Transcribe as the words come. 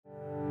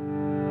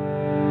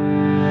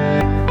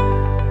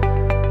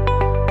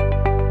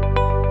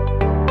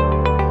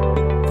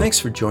Thanks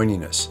for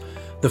joining us.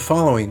 The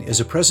following is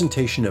a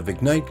presentation of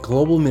Ignite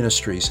Global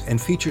Ministries and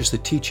features the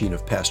teaching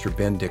of Pastor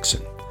Ben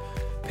Dixon.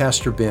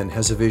 Pastor Ben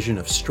has a vision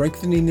of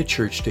strengthening the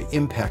church to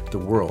impact the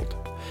world.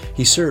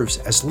 He serves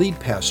as lead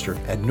pastor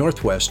at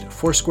Northwest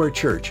Foursquare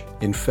Church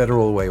in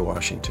Federal Way,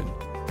 Washington.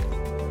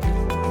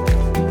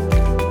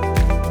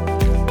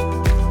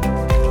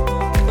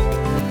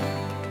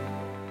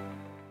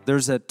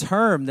 There's a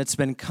term that's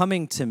been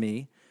coming to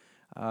me,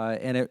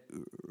 and it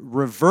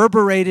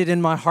reverberated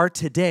in my heart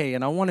today,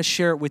 and I want to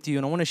share it with you,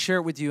 and I want to share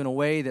it with you in a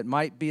way that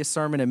might be a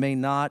sermon, it may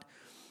not.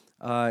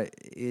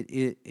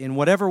 In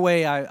whatever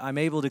way I'm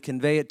able to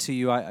convey it to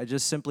you, I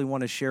just simply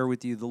want to share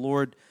with you. The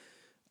Lord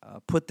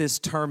put this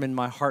term in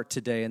my heart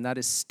today, and that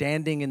is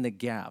standing in the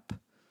gap.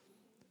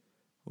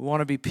 We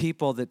want to be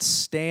people that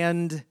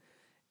stand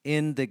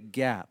in the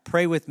gap.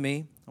 Pray with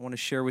me. I want to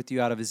share with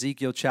you out of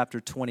Ezekiel chapter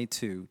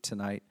 22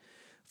 tonight.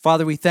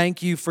 Father, we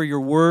thank you for your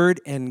word,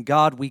 and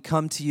God, we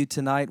come to you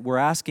tonight. We're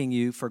asking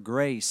you for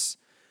grace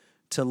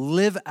to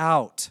live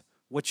out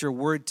what your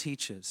word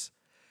teaches.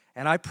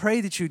 And I pray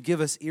that you'd give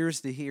us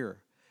ears to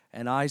hear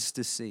and eyes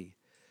to see.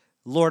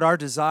 Lord, our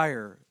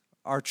desire,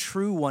 our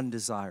true one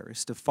desire,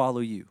 is to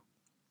follow you.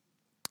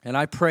 And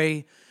I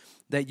pray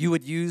that you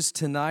would use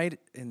tonight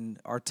in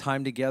our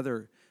time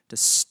together to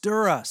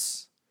stir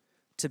us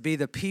to be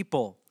the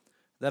people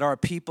that are a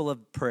people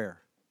of prayer.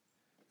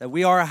 That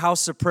we are a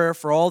house of prayer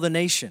for all the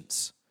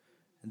nations.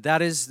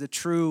 That is the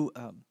true,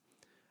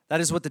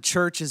 that is what the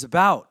church is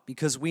about,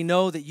 because we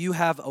know that you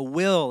have a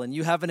will and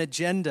you have an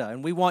agenda,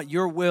 and we want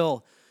your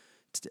will,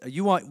 we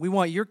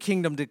want your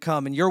kingdom to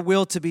come and your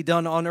will to be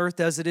done on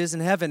earth as it is in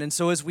heaven. And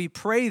so as we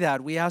pray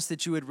that, we ask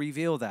that you would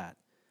reveal that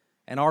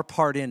and our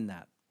part in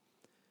that.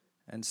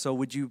 And so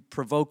would you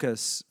provoke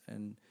us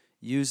and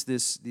use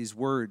these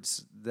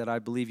words that I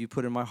believe you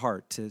put in my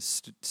heart to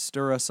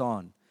stir us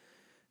on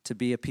to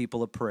be a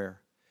people of prayer.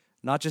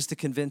 Not just to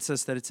convince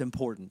us that it's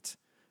important,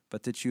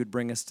 but that you would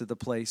bring us to the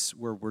place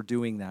where we're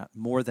doing that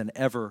more than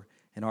ever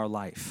in our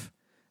life.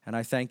 And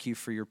I thank you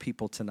for your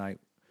people tonight.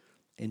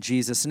 In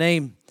Jesus'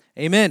 name,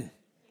 amen.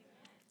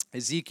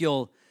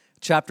 Ezekiel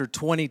chapter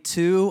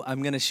 22,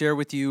 I'm going to share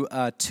with you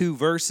two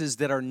verses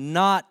that are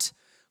not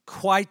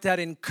quite that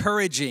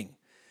encouraging,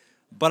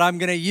 but I'm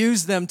going to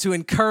use them to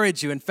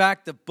encourage you. In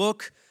fact, the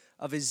book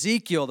of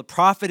Ezekiel, the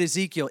prophet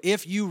Ezekiel,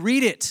 if you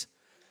read it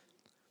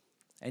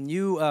and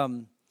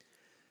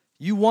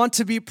you want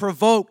to be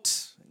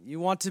provoked, you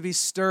want to be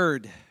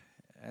stirred,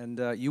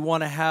 and you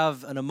want to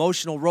have an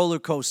emotional roller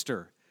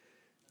coaster,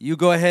 you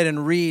go ahead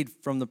and read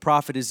from the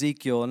prophet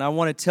Ezekiel. And I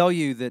want to tell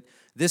you that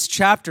this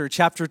chapter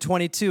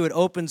 22, it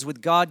opens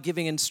with God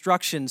giving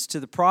instructions to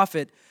the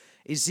prophet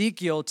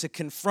Ezekiel to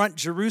confront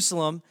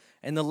Jerusalem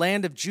and the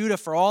land of Judah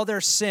for all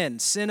their sin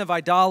of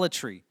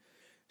idolatry,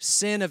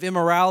 sin of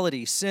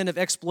immorality, sin of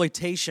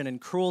exploitation and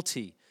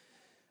cruelty,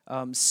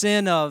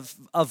 sin of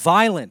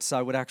violence,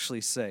 I would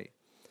actually say.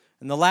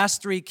 And the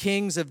last three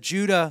kings of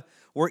Judah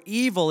were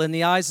evil in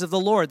the eyes of the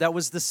Lord. That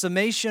was the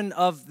summation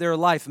of their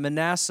life,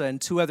 Manasseh and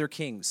two other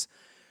kings.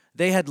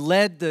 They had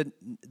led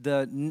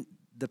the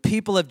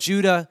people of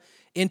Judah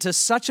into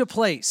such a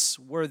place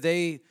where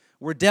they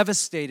were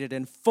devastated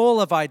and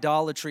full of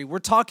idolatry. We're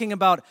talking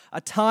about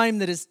a time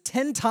that is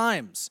 10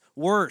 times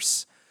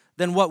worse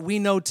than what we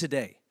know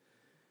today.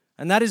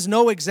 And that is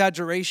no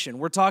exaggeration.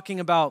 We're talking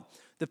about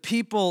the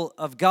people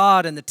of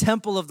God and the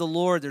temple of the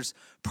Lord. There's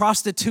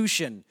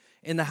prostitution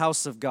in the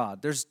house of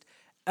God. There's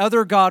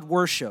other god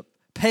worship,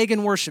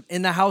 pagan worship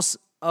in the house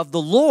of the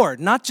Lord,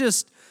 not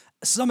just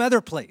some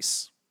other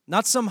place,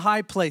 not some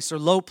high place or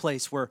low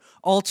place where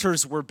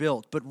altars were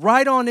built, but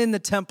right on in the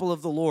temple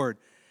of the Lord.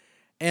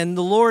 And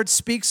the Lord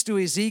speaks to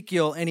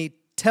Ezekiel and he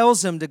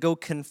tells him to go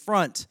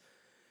confront.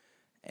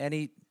 And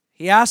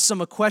he asks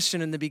him a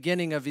question in the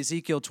beginning of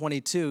Ezekiel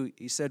 22.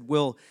 He said,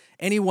 "Will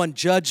anyone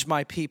judge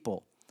my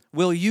people?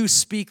 Will you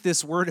speak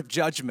this word of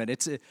judgment?"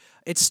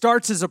 It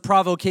starts as a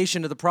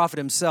provocation to the prophet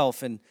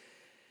himself. And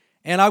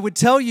I would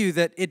tell you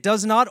that it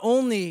does not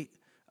only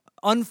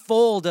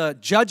unfold a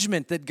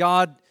judgment that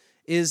God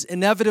is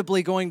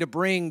inevitably going to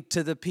bring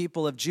to the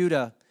people of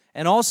Judah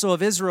and also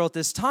of Israel at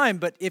this time,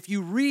 but if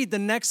you read the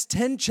next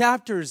 10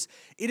 chapters,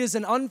 it is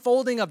an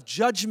unfolding of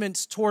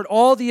judgments toward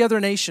all the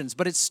other nations,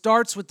 but it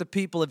starts with the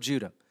people of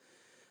Judah.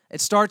 It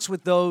starts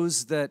with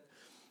those that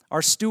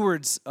are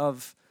stewards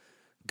of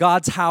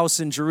God's house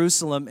in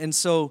Jerusalem. And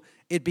so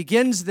it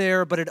begins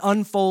there, but it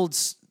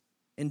unfolds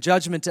in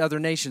judgment to other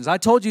nations. I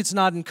told you it's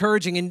not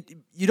encouraging,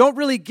 and you don't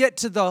really get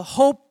to the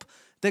hope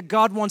that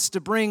God wants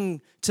to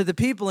bring to the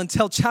people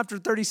until chapter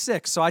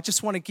 36. So I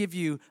just want to give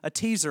you a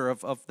teaser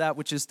of that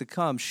which is to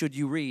come should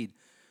you read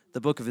the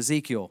book of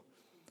Ezekiel.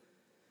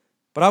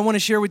 But I want to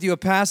share with you a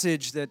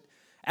passage that,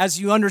 as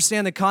you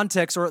understand the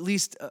context, or at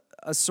least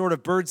a sort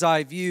of bird's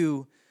eye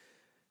view,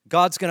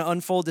 God's going to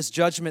unfold this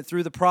judgment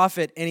through the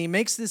prophet, and he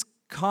makes this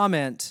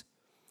comment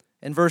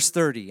in verse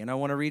 30, and I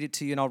want to read it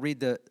to you, and I'll read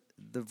the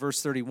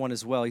verse 31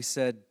 as well. He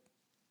said,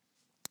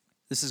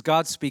 this is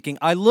God speaking,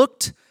 "I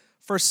looked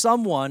for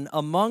someone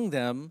among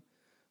them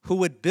who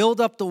would build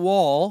up the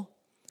wall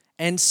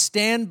and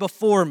stand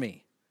before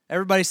me.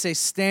 Everybody say,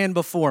 stand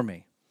before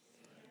me.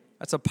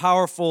 That's a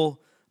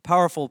powerful,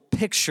 powerful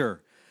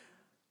picture.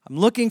 I'm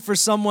looking for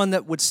someone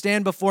that would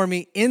stand before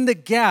me in the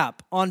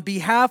gap on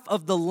behalf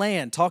of the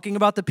land, talking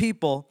about the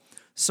people,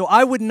 so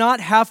I would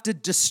not have to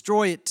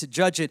destroy it to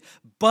judge it,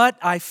 but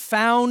I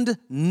found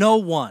no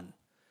one.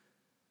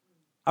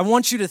 I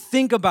want you to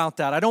think about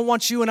that. I don't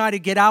want you and I to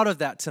get out of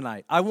that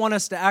tonight. I want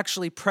us to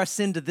actually press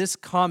into this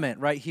comment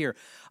right here.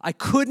 I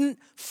couldn't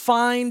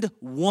find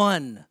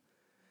one.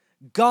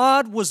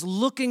 God was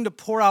looking to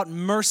pour out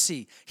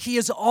mercy. He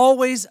is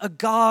always a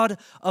God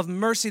of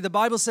mercy. The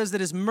Bible says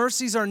that His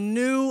mercies are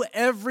new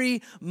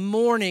every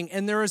morning.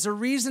 And there is a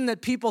reason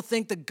that people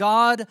think the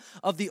God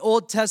of the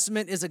Old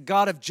Testament is a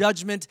God of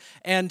judgment.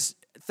 And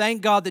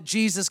thank God that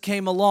Jesus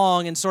came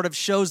along and sort of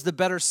shows the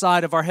better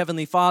side of our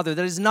Heavenly Father.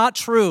 That is not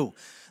true.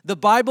 The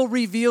Bible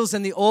reveals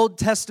in the Old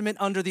Testament,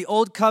 under the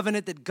Old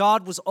Covenant, that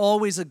God was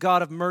always a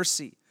God of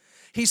mercy.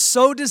 He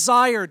so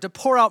desired to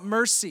pour out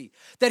mercy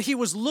that He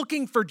was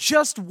looking for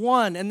just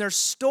one. And there's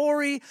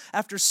story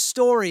after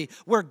story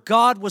where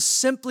God was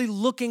simply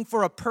looking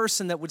for a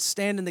person that would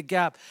stand in the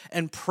gap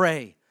and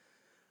pray.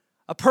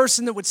 A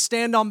person that would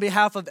stand on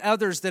behalf of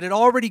others that had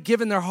already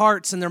given their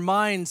hearts and their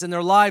minds and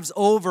their lives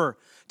over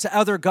to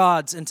other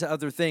gods and to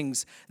other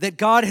things. That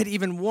God had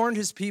even warned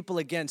His people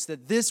against,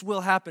 that this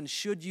will happen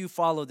should you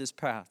follow this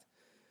path.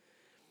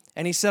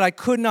 And He said, I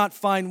could not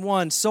find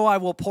one, so I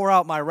will pour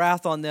out my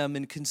wrath on them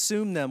and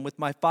consume them with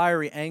my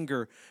fiery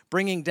anger,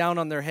 bringing down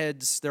on their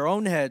heads, their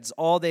own heads,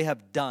 all they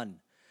have done.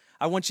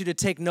 I want you to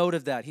take note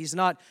of that. He's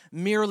not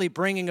merely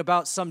bringing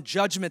about some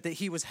judgment that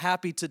He was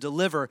happy to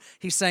deliver.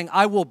 He's saying,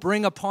 I will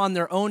bring upon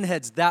their own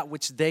heads that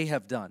which they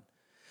have done.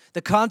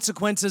 The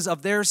consequences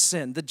of their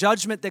sin, the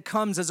judgment that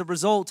comes as a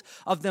result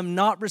of them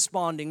not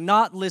responding,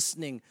 not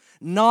listening,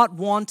 not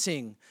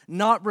wanting,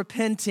 not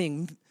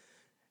repenting,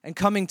 and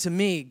coming to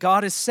me.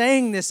 God is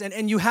saying this,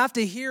 and you have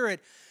to hear it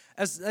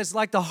as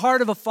like the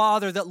heart of a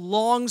father that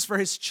longs for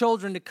his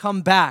children to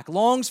come back,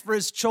 longs for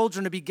his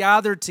children to be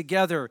gathered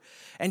together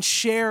and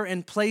share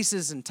in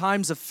places and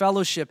times of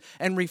fellowship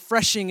and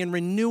refreshing and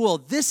renewal.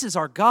 This is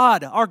our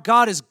God. Our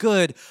God is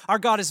good. Our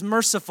God is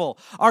merciful.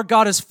 Our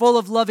God is full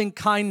of loving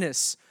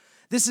kindness.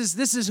 This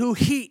is who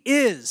He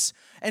is.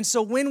 And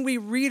so when we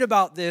read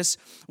about this,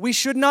 we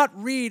should not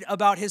read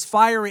about His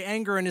fiery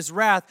anger and His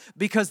wrath,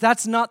 because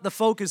that's not the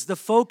focus. The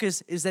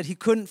focus is that He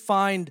couldn't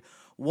find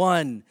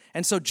one.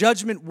 And so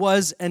judgment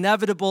was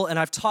inevitable, and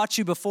I've taught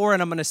you before,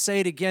 and I'm going to say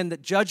it again,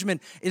 that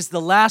judgment is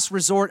the last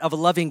resort of a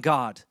loving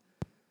God.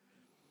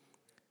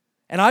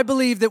 And I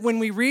believe that when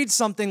we read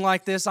something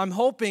like this, I'm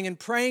hoping and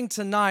praying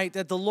tonight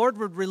that the Lord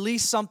would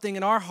release something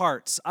in our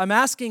hearts. I'm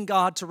asking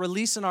God to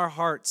release in our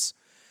hearts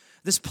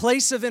this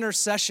place of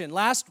intercession.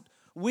 Last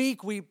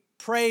week, we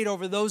prayed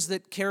over those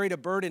that carried a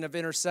burden of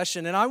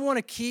intercession, and I want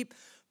to keep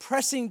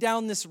pressing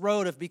down this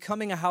road of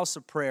becoming a house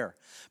of prayer,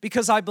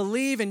 because I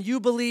believe and you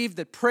believe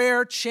that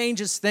prayer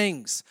changes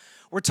things.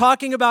 We're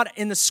talking about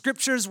in the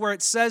scriptures where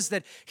it says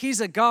that He's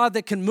a God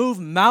that can move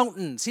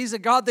mountains. He's a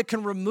God that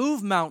can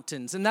remove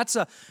mountains, and that's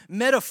a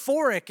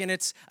metaphoric, and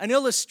it's an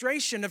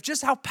illustration of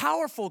just how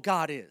powerful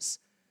God is.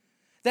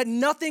 That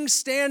nothing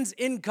stands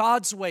in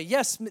God's way.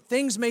 Yes,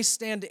 things may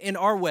stand in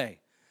our way.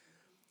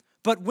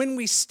 But when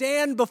we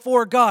stand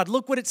before God,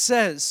 look what it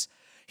says.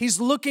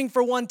 He's looking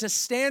for one to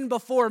stand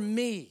before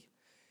me.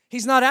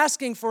 He's not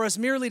asking for us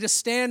merely to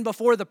stand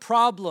before the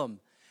problem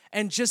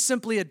and just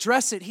simply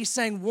address it. He's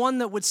saying one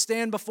that would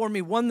stand before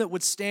me, one that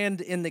would stand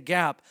in the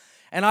gap.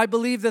 And I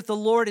believe that the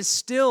Lord is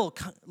still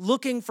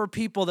looking for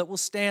people that will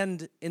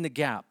stand in the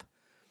gap.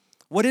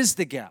 What is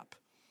the gap?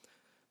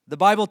 The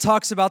Bible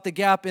talks about the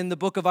gap in the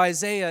book of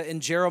Isaiah and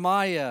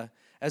Jeremiah,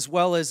 as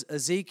well as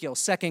Ezekiel,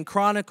 2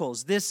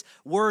 Chronicles. This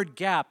word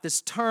gap,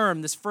 this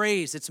term, this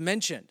phrase, it's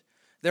mentioned.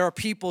 There are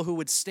people who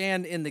would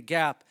stand in the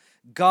gap.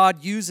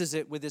 God uses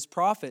it with His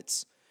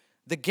prophets.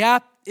 The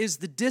gap is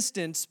the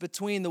distance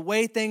between the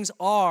way things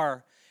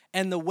are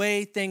and the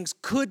way things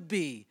could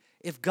be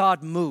if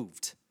God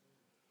moved.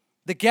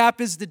 The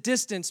gap is the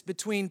distance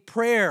between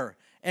prayer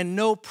and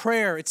no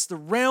prayer. It's the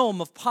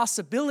realm of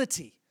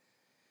possibility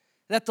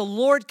that the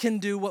Lord can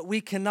do what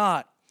we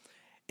cannot.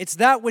 It's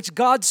that which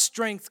God's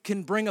strength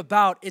can bring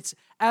about. It's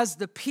as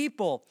the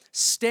people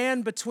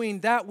stand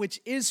between that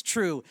which is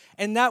true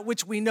and that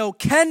which we know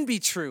can be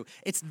true.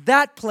 It's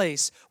that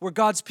place where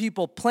God's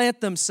people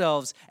plant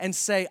themselves and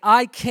say,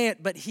 I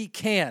can't, but He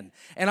can.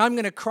 And I'm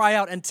going to cry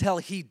out until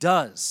He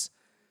does.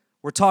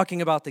 We're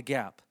talking about the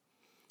gap.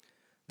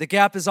 The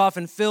gap is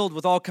often filled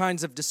with all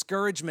kinds of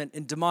discouragement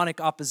and demonic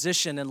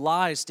opposition and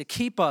lies to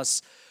keep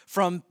us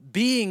from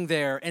being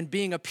there and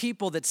being a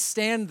people that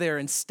stand there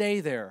and stay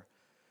there.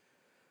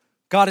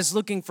 God is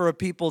looking for a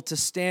people to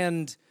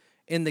stand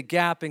in the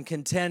gap and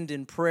contend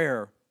in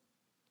prayer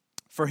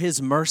for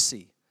His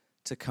mercy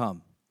to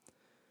come.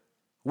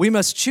 We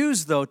must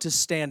choose, though, to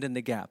stand in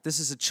the gap. This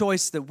is a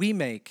choice that we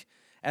make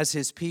as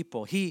His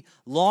people. He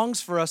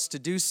longs for us to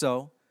do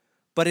so,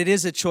 but it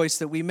is a choice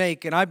that we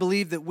make. And I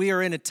believe that we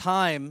are in a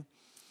time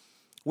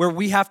where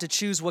we have to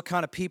choose what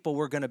kind of people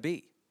we're going to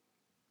be.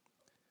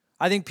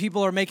 I think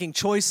people are making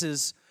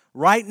choices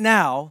right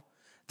now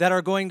that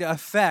are going to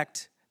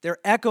affect, they're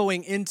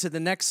echoing into the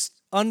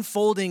next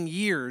unfolding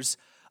years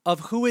of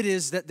who it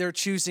is that they're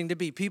choosing to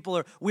be.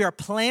 We are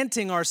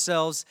planting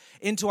ourselves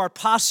into our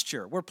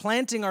posture. We're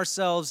planting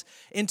ourselves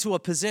into a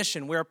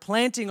position. We're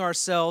planting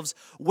ourselves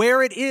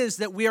where it is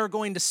that we are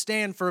going to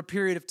stand for a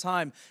period of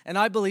time. And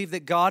I believe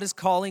that God is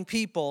calling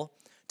people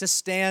to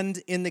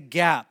stand in the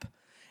gap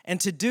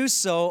and to do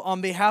so on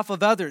behalf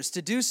of others,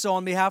 to do so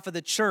on behalf of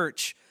the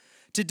church,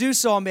 to do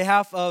so on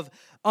behalf of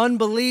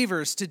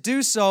unbelievers, to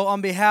do so on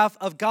behalf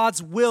of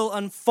God's will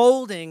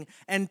unfolding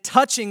and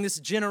touching this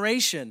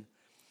generation.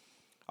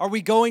 Are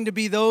we going to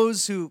be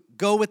those who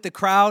go with the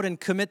crowd and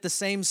commit the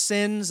same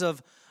sins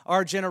of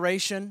our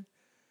generation,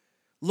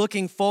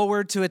 looking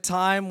forward to a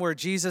time where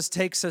Jesus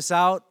takes us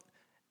out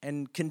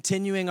and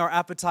continuing our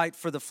appetite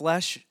for the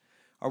flesh?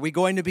 Are we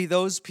going to be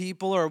those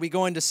people, or are we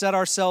going to set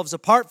ourselves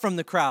apart from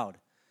the crowd?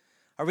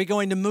 Are we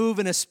going to move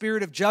in a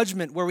spirit of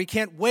judgment where we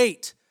can't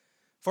wait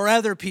for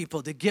other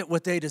people to get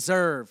what they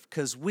deserve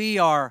because we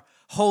are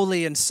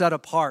holy and set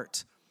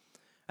apart?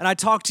 And I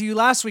talked to you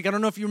last week, I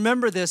don't know if you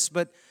remember this,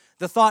 but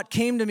the thought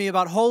came to me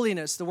about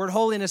holiness. The word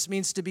holiness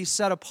means to be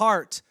set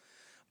apart.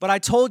 But I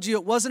told you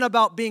it wasn't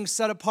about being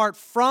set apart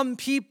from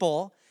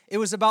people. It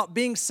was about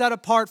being set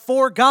apart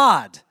for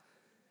God.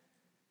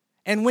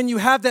 And when you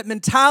have that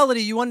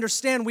mentality,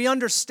 we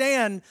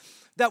understand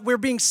that we're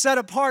being set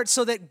apart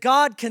so that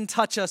God can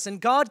touch us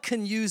and God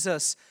can use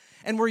us.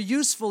 And we're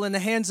useful in the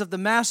hands of the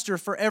Master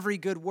for every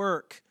good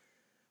work,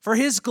 for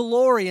His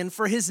glory and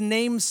for His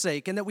name's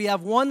sake, and that we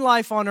have one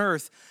life on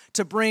earth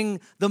to bring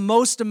the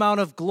most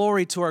amount of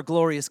glory to our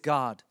glorious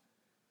God.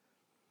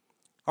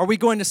 Are we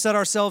going to set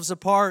ourselves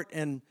apart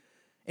and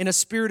in a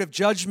spirit of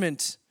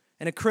judgment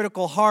and a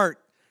critical heart,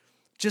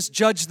 just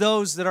judge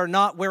those that are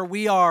not where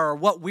we are or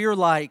what we're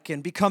like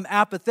and become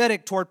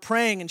apathetic toward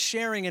praying and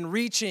sharing and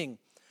reaching?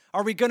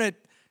 Are we going to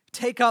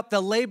take up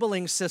the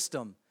labeling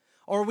system?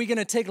 Or are we going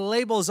to take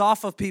labels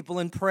off of people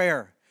in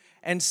prayer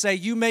and say,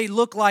 you may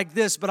look like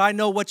this, but I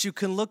know what you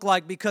can look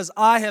like because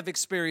I have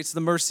experienced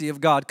the mercy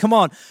of God? Come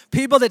on.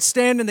 People that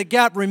stand in the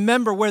gap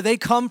remember where they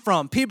come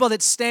from. People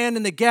that stand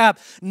in the gap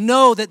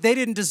know that they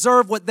didn't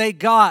deserve what they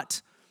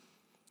got,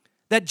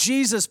 that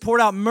Jesus poured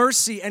out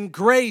mercy and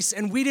grace,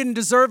 and we didn't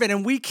deserve it,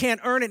 and we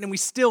can't earn it, and we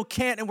still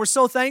can't. And we're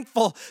so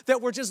thankful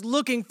that we're just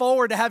looking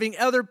forward to having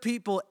other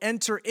people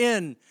enter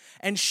in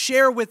and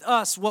share with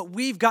us what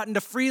we've gotten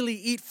to freely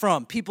eat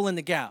from, people in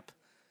the gap.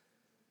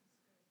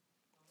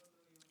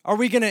 Are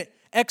we going to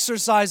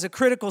exercise a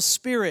critical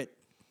spirit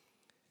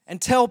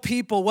and tell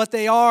people what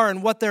they are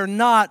and what they're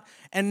not,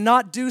 and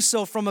not do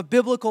so from a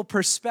biblical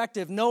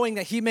perspective, knowing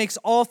that He makes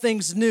all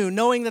things new,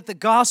 knowing that the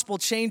gospel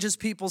changes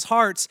people's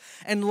hearts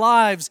and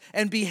lives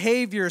and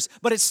behaviors,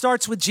 but it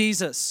starts with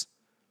Jesus?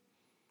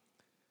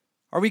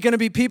 Are we going to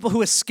be people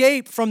who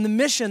escape from the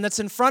mission that's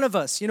in front of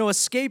us? You know,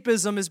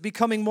 escapism is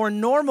becoming more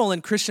normal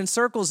in Christian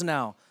circles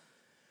now.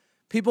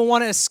 People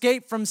want to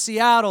escape from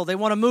Seattle. They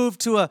want to move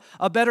to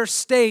a better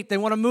state. They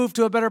want to move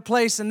to a better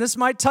place. And this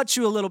might touch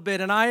you a little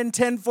bit, and I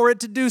intend for it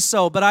to do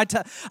so. But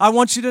I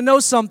want you to know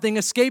something.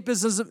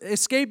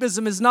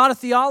 Escapism is not a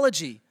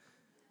theology.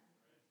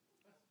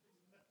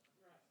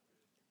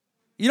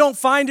 You don't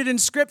find it in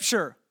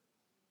Scripture.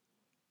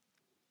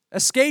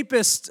 Escape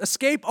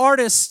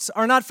artists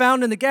are not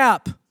found in the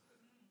gap.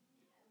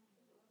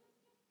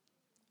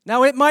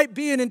 Now, it might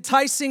be an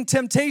enticing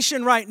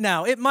temptation right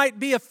now. It might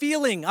be a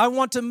feeling, I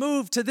want to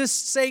move to this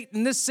state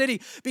and this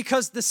city,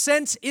 because the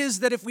sense is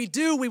that if we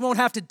do, we won't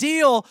have to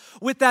deal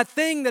with that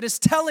thing that is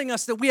telling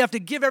us that we have to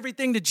give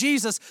everything to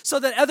Jesus so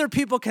that other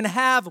people can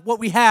have what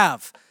we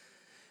have.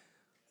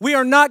 We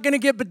are not going to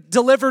get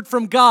delivered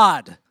from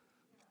God.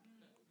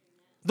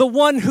 The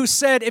one who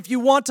said, if you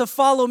want to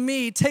follow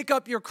me, take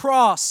up your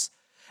cross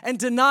and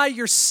deny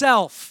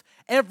yourself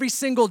every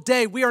single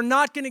day. We are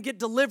not going to get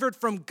delivered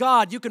from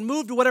God. You can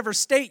move to whatever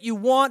state you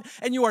want,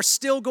 and you are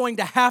still going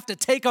to have to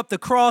take up the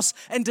cross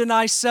and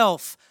deny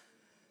self.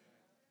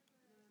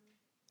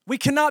 We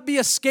cannot be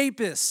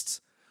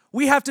escapists.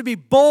 We have to be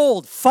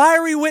bold,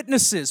 fiery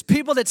witnesses,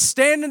 people that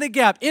stand in the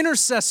gap,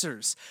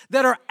 intercessors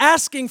that are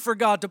asking for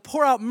God to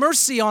pour out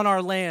mercy on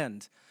our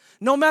land,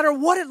 no matter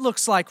what it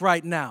looks like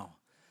right now.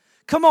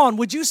 Come on,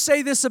 would you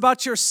say this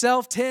about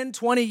yourself 10,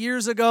 20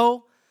 years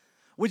ago?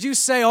 Would you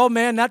say, oh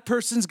man, that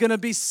person's going to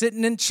be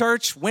sitting in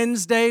church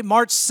Wednesday,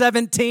 March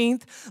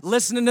 17th,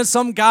 listening to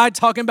some guy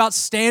talking about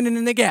standing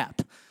in the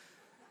gap?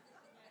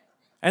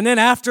 And then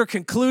after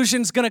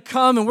conclusion's going to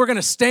come, and we're going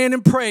to stand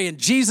and pray in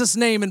Jesus'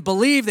 name and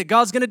believe that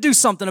God's going to do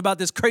something about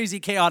this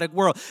crazy, chaotic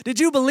world. Did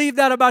you believe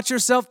that about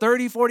yourself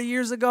 30, 40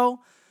 years ago?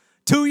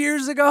 2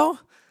 years ago?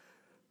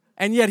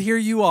 And yet here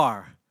you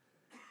are.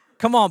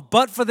 Come on,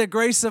 but for the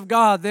grace of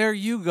God, there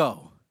you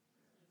go.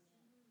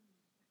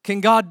 Can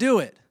God do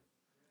it?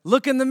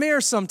 Look in the mirror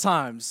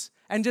sometimes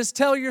and just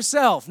tell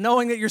yourself,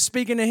 knowing that you're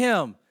speaking to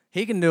Him,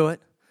 He can do it.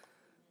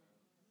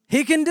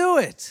 He can do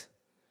it.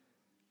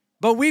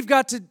 But we've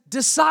got to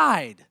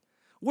decide.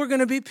 We're going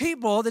to be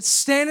people that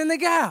stand in the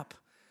gap.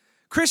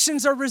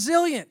 Christians are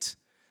resilient.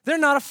 They're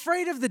not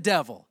afraid of the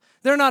devil.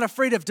 They're not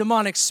afraid of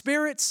demonic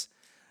spirits.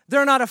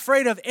 They're not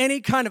afraid of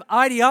any kind of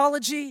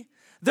ideology.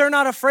 They're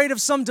not afraid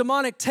of some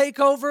demonic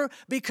takeover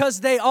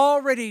because they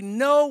already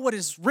know what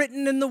is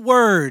written in the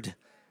Word.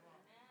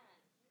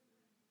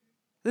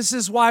 This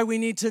is why we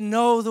need to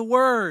know the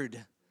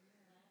Word.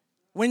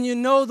 When you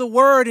know the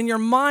Word and your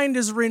mind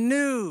is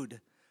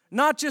renewed,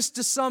 not just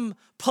to some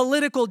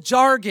political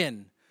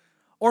jargon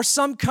or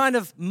some kind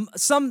of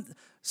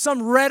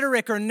some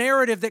rhetoric or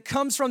narrative that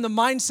comes from the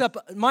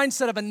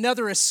mindset of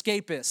another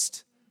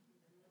escapist.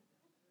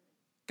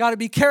 Got to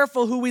be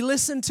careful who we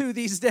listen to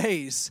these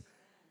days.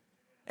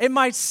 It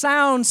might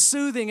sound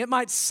soothing. It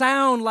might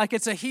sound like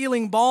it's a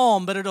healing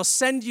balm, but it'll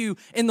send you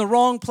in the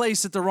wrong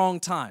place at the wrong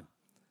time.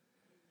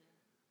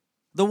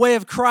 The way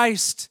of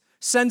Christ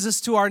sends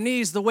us to our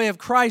knees. The way of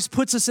Christ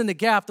puts us in the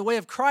gap. The way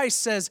of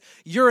Christ says,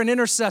 you're an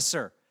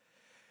intercessor.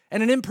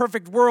 And an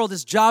imperfect world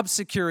is job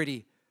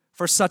security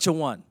for such a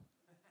one.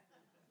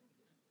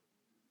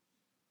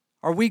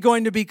 Are we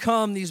going to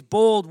become these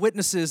bold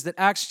witnesses that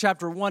Acts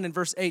chapter 1 and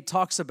verse 8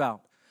 talks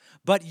about?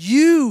 But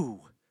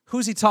you,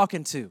 who's he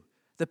talking to?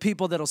 The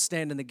people that'll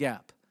stand in the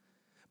gap.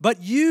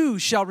 But you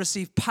shall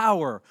receive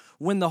power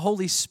when the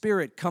Holy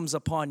Spirit comes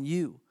upon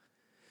you.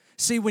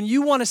 See, when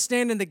you want to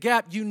stand in the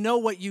gap, you know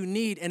what you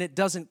need, and it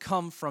doesn't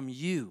come from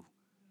you.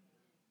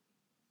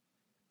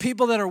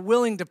 People that are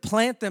willing to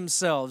plant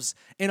themselves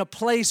in a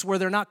place where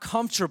they're not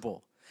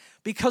comfortable,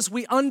 because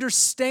we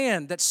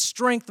understand that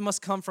strength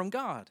must come from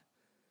God.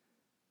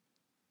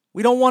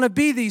 We don't want to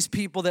be these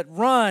people that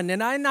run,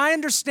 and I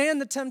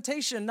understand the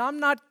temptation. I'm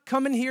not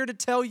coming here to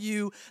tell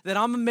you that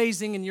I'm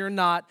amazing and you're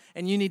not,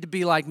 and you need to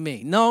be like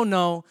me.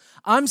 No.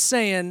 I'm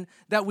saying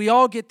that we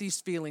all get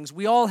these feelings.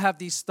 We all have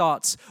these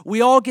thoughts.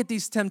 We all get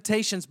these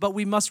temptations, but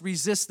we must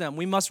resist them.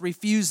 We must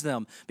refuse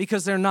them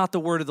because they're not the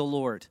word of the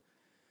Lord.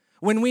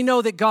 When we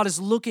know that God is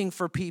looking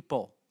for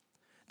people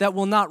that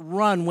will not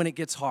run when it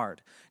gets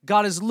hard.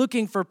 God is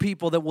looking for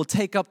people that will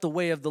take up the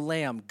way of the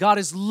Lamb. God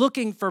is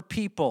looking for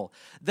people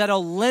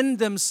that'll lend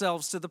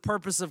themselves to the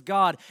purpose of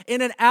God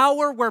in an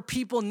hour where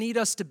people need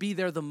us to be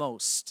there the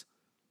most.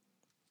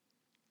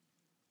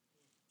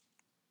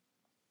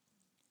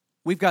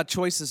 We've got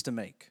choices to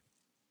make.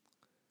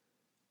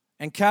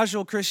 And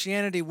casual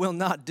Christianity will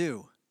not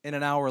do in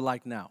an hour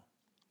like now.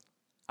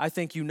 I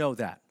think you know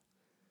that.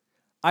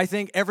 I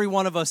think every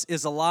one of us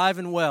is alive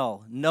and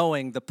well,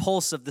 knowing the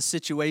pulse of the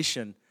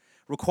situation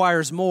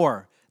requires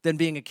more than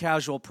being a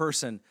casual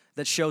person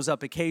that shows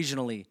up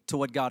occasionally to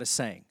what God is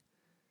saying.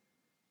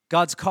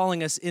 God's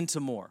calling us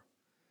into more.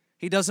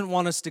 He doesn't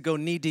want us to go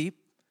knee deep.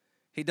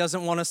 He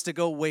doesn't want us to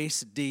go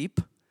waist deep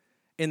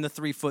in the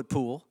 3-foot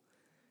pool.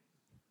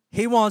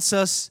 He wants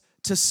us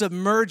to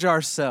submerge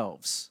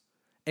ourselves,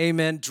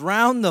 amen,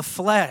 drown the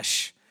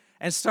flesh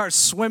and start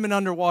swimming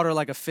underwater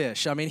like a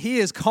fish. I mean, he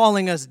is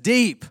calling us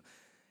deep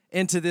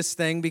into this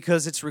thing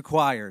because it's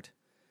required.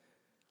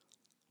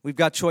 We've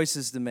got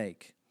choices to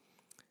make.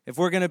 If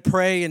we're going to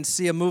pray and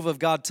see a move of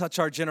God touch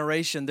our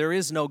generation, there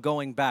is no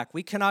going back.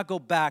 We cannot go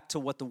back to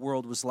what the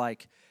world was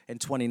like in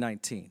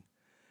 2019.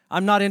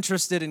 I'm not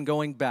interested in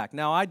going back.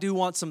 Now, I do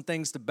want some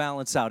things to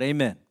balance out.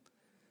 Amen.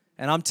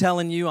 And I'm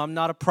telling you, I'm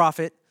not a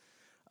prophet,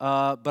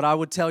 but I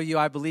would tell you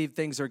I believe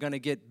things are going to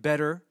get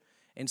better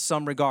in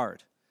some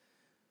regard.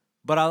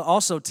 But I'll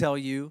also tell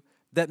you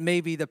that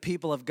maybe the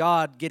people of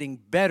God getting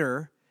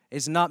better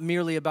is not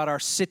merely about our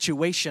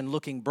situation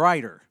looking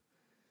brighter.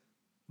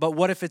 But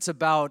what if it's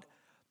about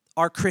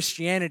our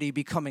Christianity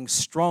becoming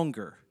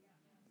stronger?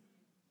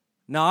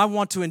 Now, I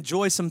want to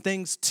enjoy some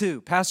things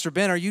too. Pastor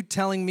Ben, are you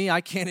telling me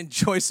I can't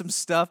enjoy some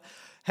stuff?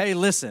 Hey,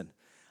 listen,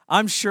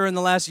 I'm sure in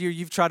the last year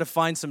you've tried to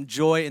find some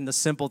joy in the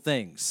simple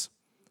things.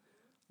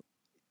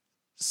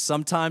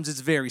 Sometimes it's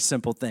very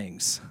simple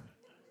things.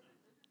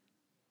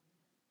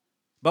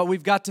 But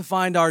we've got to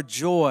find our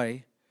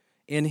joy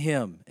in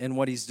Him and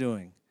what He's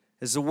doing.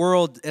 As the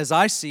world, as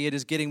I see it,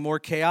 is getting more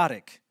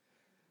chaotic.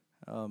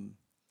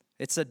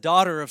 It's a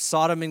daughter of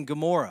Sodom and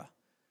Gomorrah,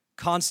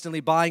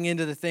 constantly buying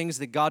into the things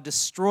that God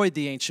destroyed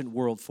the ancient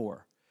world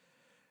for.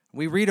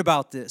 We read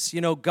about this. You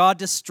know, God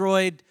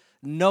destroyed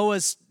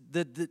Noah's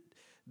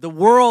the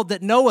world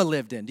that Noah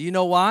lived in. Do you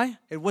know why?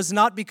 It was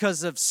not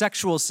because of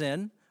sexual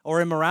sin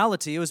or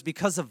immorality. It was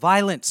because of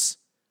violence.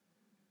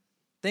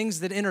 Things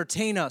that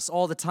entertain us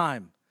all the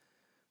time.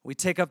 We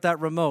take up that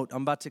remote.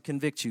 I'm about to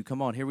convict you.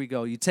 Come on, here we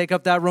go. You take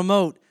up that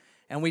remote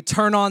and we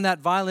turn on that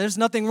violence. There's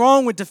nothing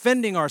wrong with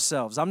defending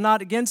ourselves. I'm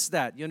not against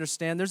that. You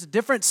understand? There's a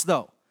difference,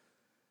 though.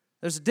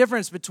 There's a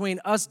difference between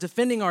us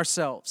defending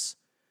ourselves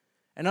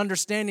and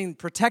understanding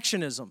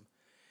protectionism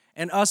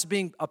and us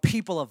being a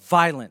people of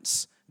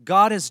violence.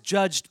 God has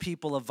judged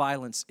people of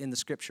violence in the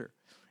Scripture.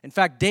 In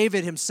fact,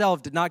 David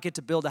himself did not get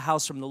to build a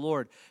house from the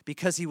Lord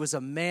because he was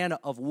a man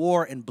of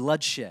war and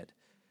bloodshed.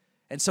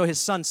 And so his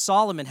son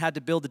Solomon had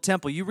to build the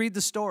temple. You read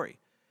the story.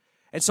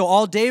 And so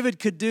all David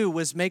could do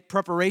was make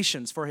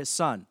preparations for his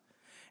son.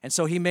 And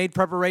so he made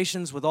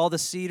preparations with all the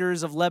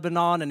cedars of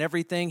Lebanon and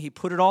everything. He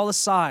put it all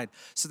aside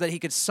so that he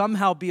could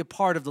somehow be a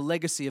part of the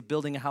legacy of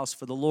building a house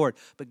for the Lord.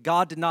 But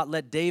God did not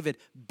let David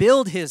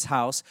build his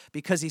house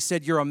because he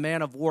said, "You're a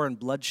man of war and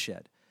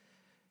bloodshed."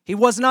 He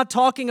was not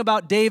talking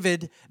about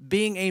David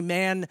being a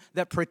man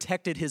that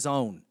protected his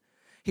own.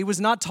 He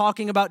was not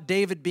talking about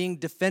David being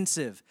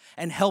defensive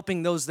and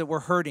helping those that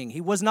were hurting.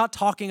 He was not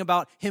talking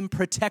about him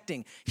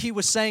protecting. He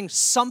was saying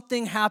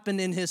something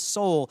happened in his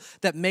soul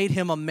that made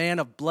him a man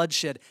of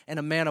bloodshed and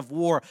a man of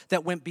war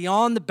that went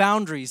beyond the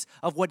boundaries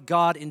of what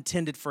God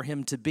intended for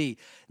him to be.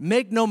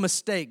 Make no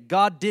mistake,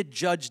 God did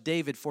judge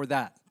David for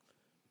that.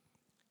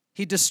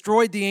 He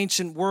destroyed the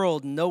ancient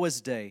world in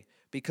Noah's day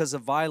because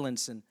of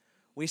violence, and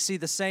we see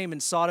the same in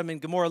Sodom and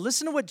Gomorrah.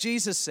 Listen to what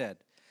Jesus said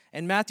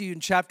in Matthew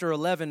chapter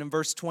 11 and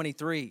verse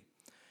 23.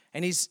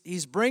 And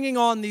he's bringing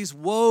on these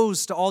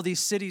woes to all these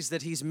cities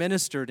that he's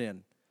ministered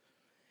in.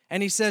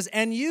 And he says,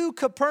 "And you,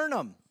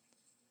 Capernaum."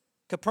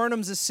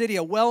 Capernaum's a city,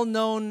 a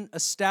well-known,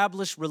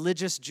 established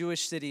religious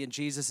Jewish city in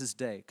Jesus'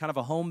 day. Kind of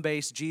a home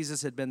base.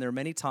 Jesus had been there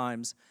many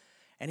times.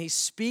 And he's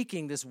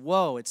speaking this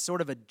woe. It's sort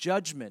of a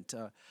judgment,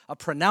 a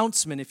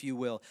pronouncement, if you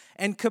will.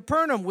 "And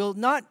Capernaum will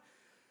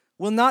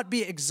not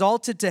be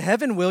exalted to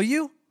heaven, will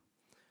you?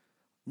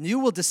 You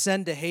will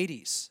descend to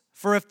Hades.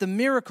 For if the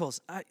miracles,"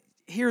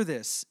 hear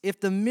this, "if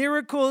the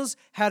miracles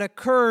had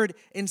occurred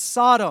in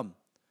Sodom,"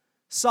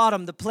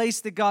 the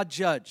place that God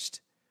judged,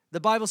 the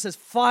Bible says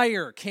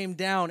fire came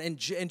down and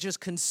just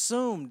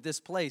consumed this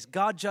place.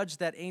 God judged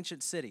that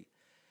ancient city.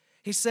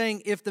 He's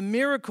saying if the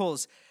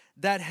miracles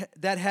that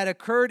had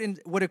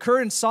occurred would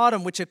occur in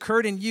Sodom, which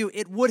occurred in you,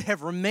 it would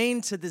have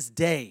remained to this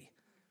day.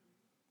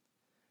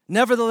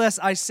 "Nevertheless,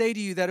 I say to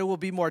you that it will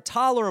be more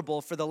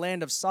tolerable for the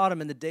land of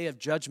Sodom in the day of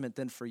judgment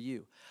than for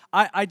you."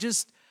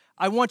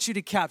 I want you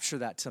to capture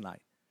that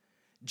tonight.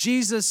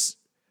 Jesus,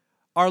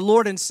 our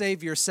Lord and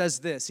Savior,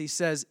 says this. He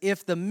says,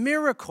 if the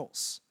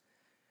miracles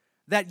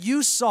that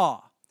you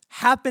saw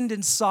happened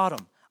in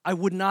Sodom, I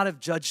would not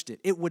have judged it.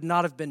 It would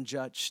not have been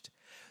judged.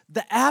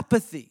 The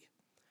apathy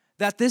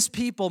that this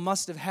people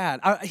must have had.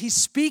 He's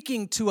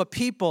speaking to a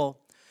people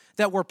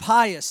that were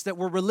pious, that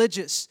were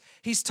religious.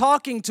 He's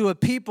talking to a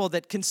people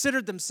that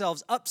considered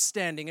themselves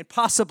upstanding and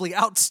possibly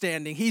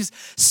outstanding. He's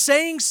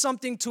saying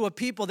something to a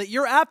people that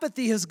your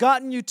apathy has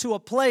gotten you to a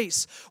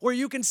place where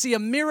you can see a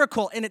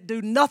miracle and it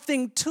do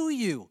nothing to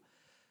you.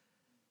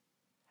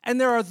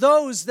 And there are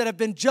those that have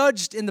been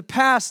judged in the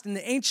past, in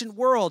the ancient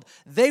world.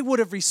 They would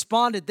have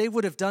responded. They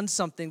would have done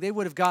something. They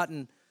would have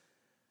gotten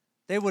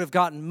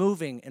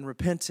moving and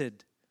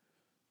repented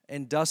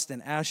in dust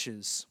and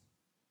ashes.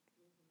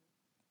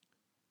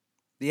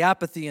 The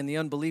apathy and the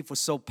unbelief was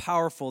so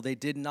powerful, they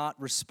did not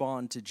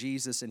respond to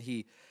Jesus, and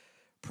he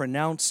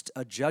pronounced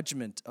a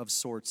judgment of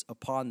sorts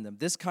upon them.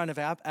 This kind of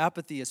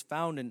apathy is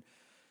found in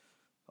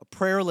a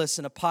prayerless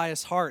and a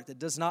pious heart that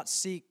does not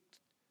seek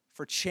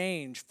for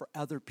change for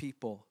other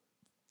people,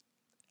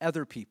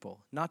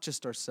 not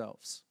just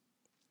ourselves.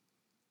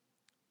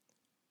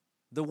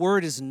 The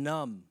word is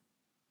numb.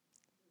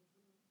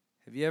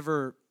 Have you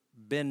ever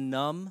been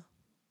numb?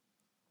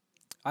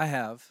 I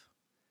have.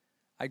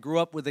 I grew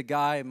up with a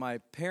guy, my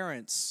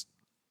parents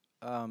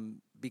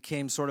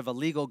became sort of a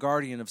legal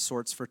guardian of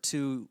sorts for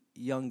two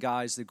young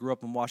guys that grew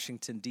up in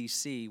Washington,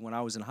 D.C. when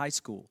I was in high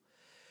school.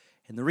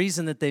 And the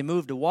reason that they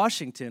moved to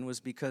Washington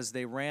was because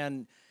they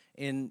ran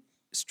in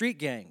street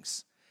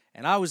gangs.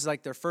 And I was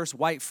like their first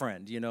white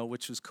friend,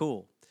 which was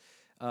cool.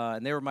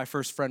 And they were my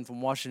first friend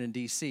from Washington,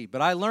 D.C.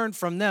 But I learned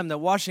from them that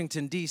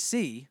Washington,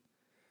 D.C.,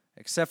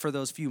 except for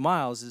those few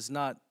miles, is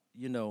not,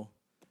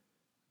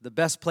 the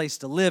best place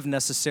to live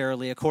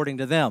necessarily according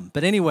to them.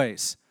 But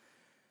anyways,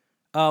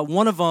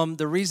 one of them,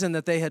 the reason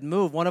that they had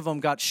moved, one of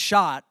them got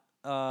shot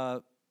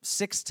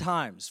 6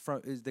 times.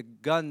 The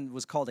gun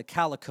was called a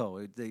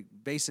calico.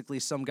 Basically,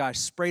 some guy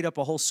sprayed up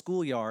a whole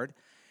schoolyard,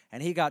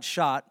 and he got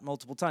shot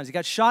multiple times. He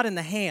got shot in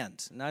the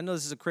hand. And I know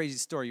this is a crazy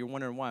story. You're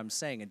wondering why I'm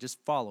saying it. Just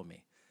follow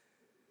me.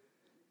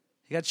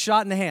 He got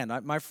shot in the hand.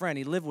 My friend,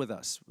 he lived with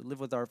us. We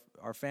lived with our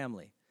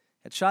family.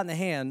 Had shot in the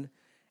hand,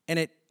 and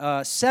it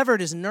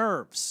severed his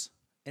nerves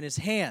in his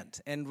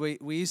hand. And we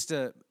used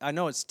to, I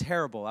know it's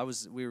terrible.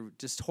 We were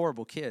just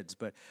horrible kids,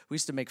 but we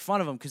used to make fun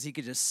of him because he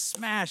could just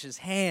smash his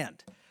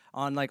hand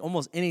on like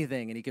almost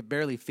anything, and he could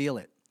barely feel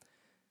it.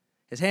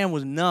 His hand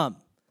was numb.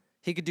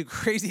 He could do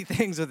crazy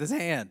things with his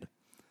hand.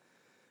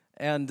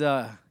 And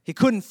he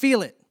couldn't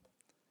feel it.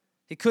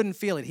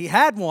 He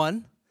had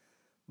one,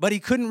 but he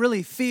couldn't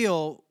really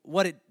feel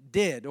what it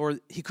did, or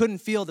he couldn't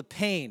feel the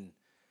pain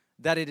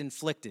that it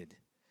inflicted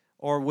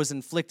or was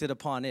inflicted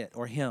upon it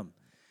or him.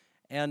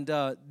 And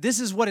this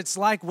is what it's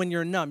like when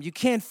you're numb. You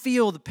can't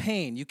feel the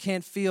pain. You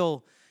can't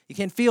feel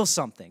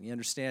something, you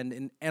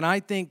understand? And I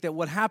think that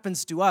what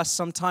happens to us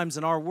sometimes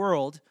in our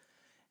world,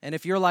 and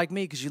if you're like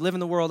me, because you live in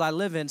the world I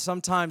live in,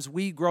 sometimes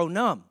we grow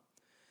numb.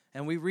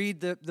 And we read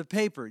the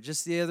paper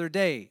just the other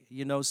day.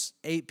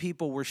 8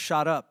 people were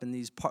shot up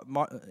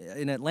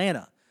in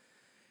Atlanta.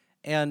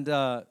 And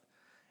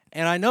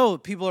I know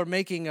people are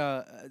making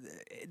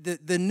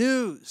the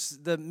news,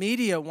 the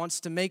media wants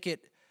to make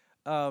it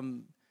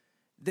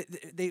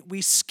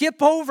we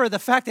skip over the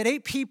fact that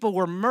 8 people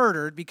were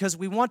murdered because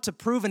we want to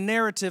prove a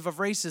narrative of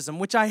racism,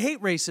 which I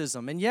hate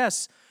racism. And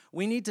yes,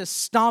 we need to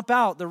stomp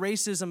out the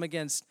racism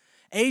against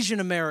Asian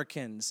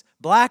Americans,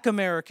 Black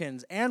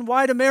Americans, and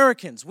white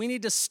Americans. We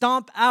need to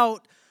stomp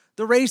out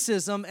the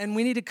racism, and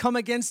we need to come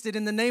against it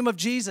in the name of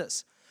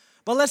Jesus.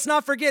 But let's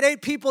not forget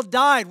 8 people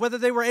died, whether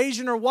they were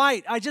Asian or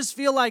white. I just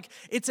feel like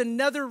it's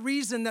another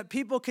reason that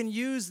people can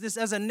use this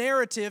as a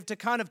narrative to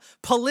kind of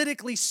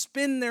politically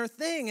spin their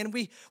thing, and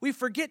we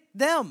forget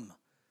them.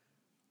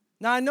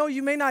 Now, I know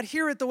you may not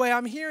hear it the way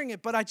I'm hearing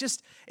it, but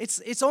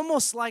it's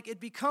almost like it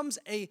becomes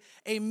a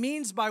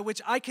means by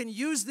which I can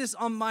use this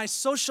on my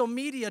social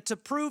media to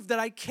prove that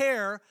I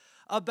care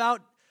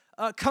about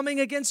coming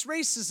against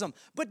racism.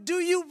 But do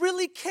you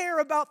really care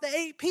about the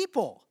 8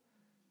 people?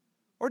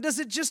 Or does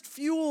it just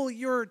fuel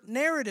your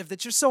narrative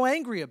that you're so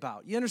angry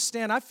about? You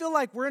understand? I feel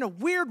like we're in a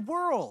weird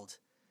world.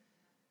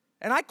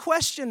 And I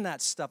question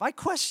that stuff. I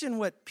question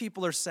what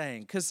people are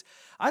saying because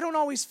I don't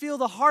always feel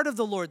the heart of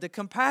the Lord, the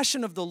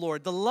compassion of the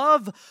Lord, the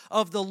love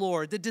of the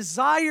Lord, the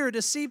desire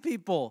to see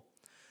people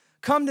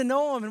come to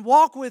know Him and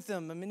walk with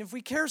Him. I mean, if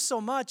we care so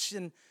much,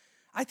 and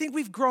I think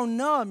we've grown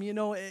numb. You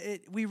know,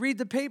 we read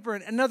the paper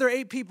and another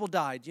 8 people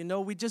died. You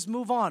know, we just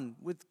move on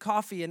with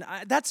coffee. And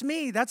that's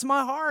me. That's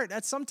my heart.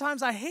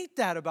 Sometimes I hate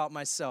that about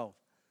myself.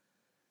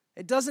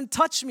 It doesn't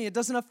touch me. It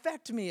doesn't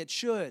affect me. It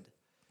should.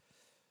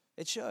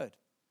 It should.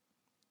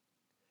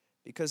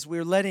 Because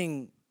we're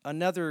letting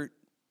another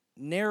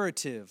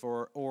narrative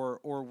or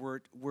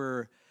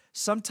we're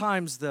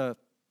sometimes the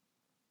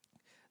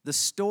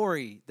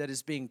story that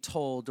is being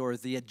told or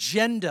the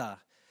agenda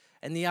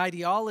and the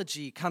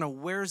ideology kind of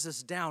wears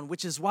us down,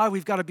 which is why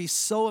we've got to be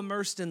so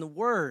immersed in the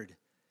Word.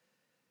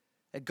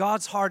 That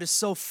God's heart is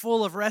so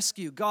full of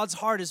rescue. God's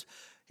heart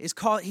He's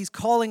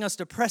calling us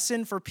to press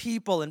in for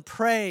people and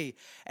pray.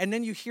 And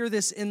then you hear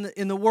this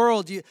in the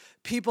world,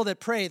 people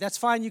that pray. That's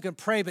fine, you can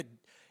pray, but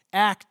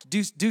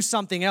do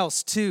something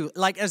else too.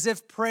 Like as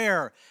if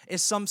prayer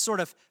is some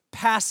sort of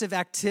passive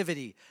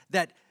activity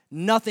that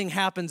nothing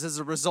happens as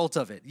a result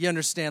of it. You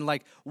understand?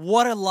 Like,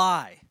 what a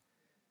lie.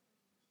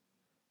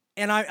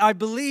 And I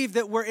believe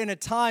that we're in a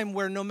time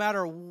where no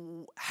matter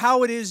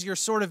how it is you're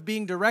sort of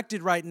being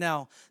directed right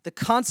now, the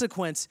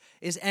consequence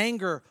is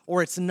anger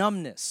or it's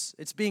numbness.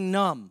 It's being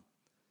numb.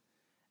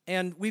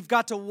 And we've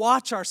got to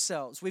watch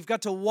ourselves. We've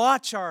got to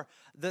watch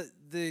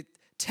the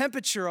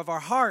temperature of our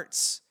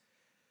hearts.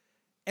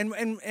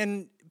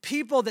 And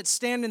people that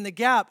stand in the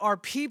gap are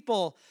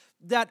people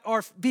that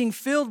are being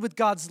filled with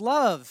God's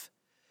love.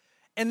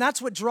 And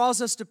that's what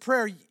draws us to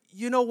prayer.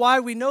 You know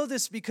why we know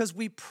this? Because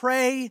we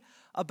pray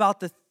about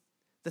the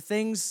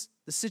things,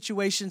 the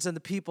situations, and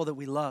the people that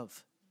we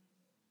love.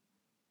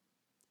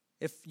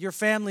 If your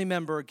family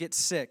member gets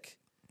sick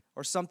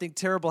or something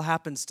terrible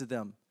happens to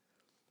them,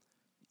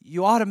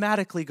 you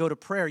automatically go to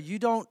prayer.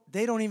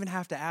 They don't even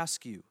have to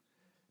ask you.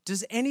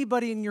 Does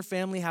anybody in your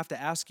family have to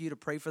ask you to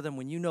pray for them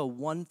when you know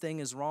one thing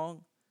is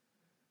wrong?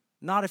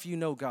 Not if you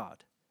know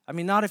God. I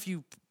mean, not if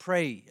you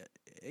pray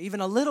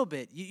even a little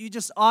bit. You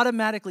just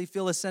automatically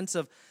feel a sense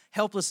of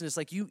helplessness,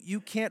 like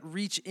you can't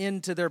reach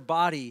into their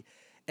body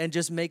and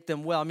just make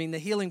them well. I mean, the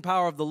healing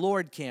power of the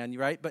Lord can,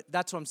 right? But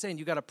that's what I'm saying.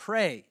 You got to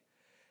pray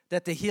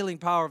that the healing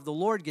power of the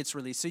Lord gets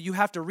released. So you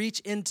have to reach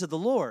into the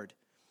Lord.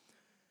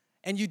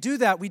 And we do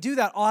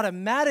that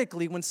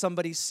automatically when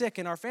somebody's sick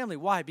in our family.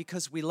 Why?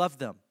 Because we love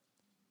them.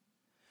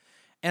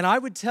 And I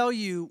would tell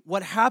you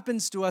what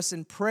happens to us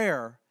in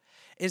prayer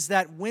is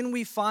that when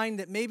we find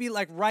that maybe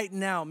like right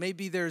now,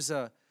 maybe there's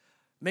a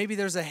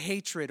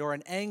hatred or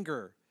an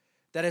anger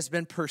that has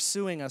been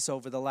pursuing us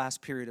over the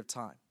last period of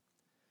time.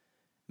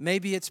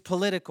 Maybe it's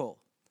political.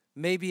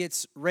 Maybe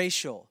it's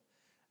racial.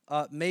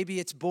 Maybe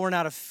it's born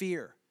out of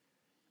fear.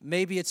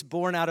 Maybe it's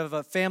born out of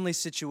a family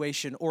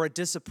situation or a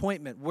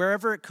disappointment.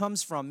 Wherever it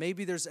comes from,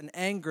 maybe there's an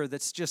anger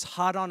that's just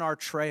hot on our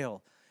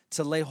trail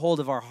to lay hold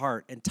of our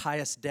heart and tie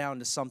us down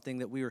to something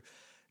that we were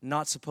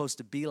not supposed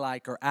to be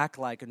like or act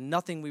like, and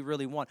nothing we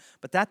really want.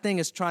 But that thing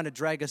is trying to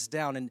drag us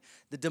down, and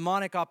the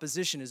demonic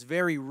opposition is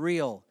very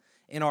real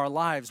in our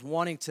lives,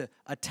 wanting to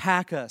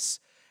attack us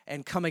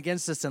and come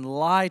against us and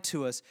lie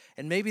to us.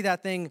 And maybe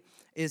that thing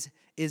is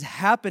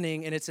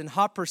happening and it's in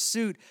hot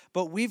pursuit,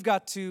 but we've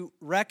got to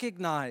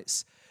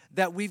recognize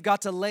that we've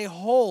got to lay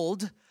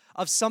hold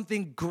of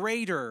something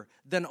greater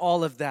than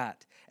all of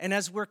that. And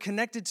as we're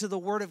connected to the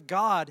Word of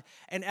God,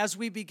 and as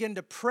we begin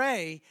to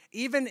pray,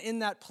 even in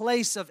that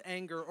place of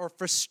anger or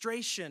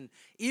frustration,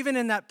 even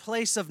in that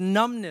place of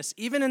numbness,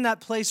 even in that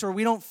place where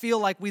we don't feel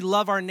like we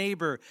love our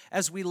neighbor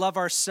as we love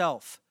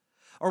ourselves,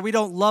 or we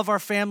don't love our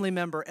family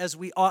member as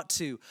we ought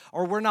to,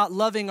 or we're not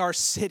loving our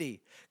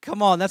city.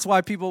 Come on, that's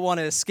why people want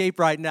to escape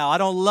right now. I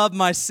don't love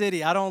my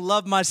city. I don't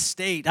love my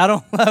state.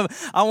 I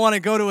want to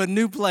go to a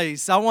new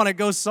place. I want to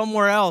go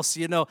somewhere else,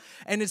 you know.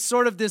 And it's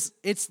sort of this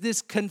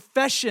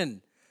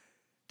confession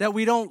that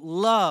we don't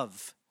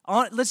love.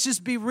 Let's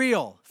just be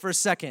real for a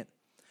second.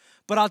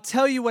 But I'll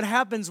tell you what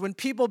happens when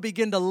people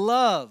begin to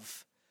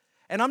love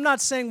And I'm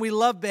not saying we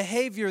love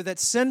behavior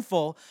that's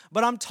sinful,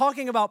 but I'm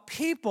talking about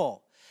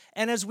people.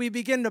 And as we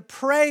begin to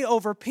pray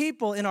over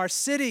people in our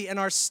city, in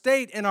our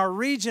state, in our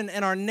region,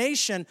 in our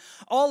nation,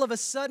 all of a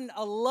sudden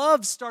a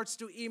love starts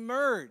to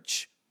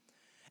emerge.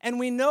 And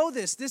we know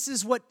this. This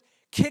is what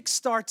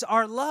kickstarts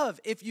our love.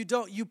 If you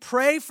don't, you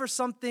pray for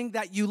something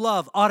that you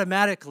love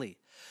automatically.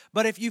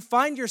 But if you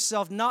find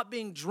yourself not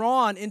being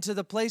drawn into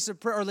the place of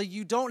prayer, or like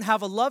you don't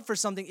have a love for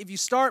something, if you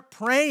start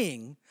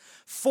praying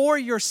for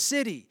your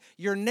city,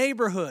 your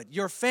neighborhood,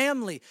 your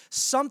family,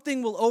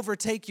 something will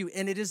overtake you,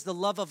 and it is the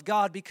love of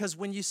God. Because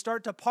when you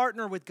start to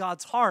partner with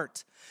God's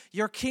heart,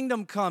 your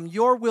kingdom come,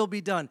 your will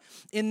be done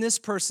in this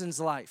person's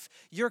life.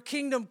 Your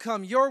kingdom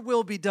come, your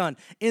will be done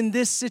in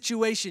this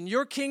situation.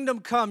 Your kingdom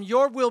come,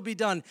 your will be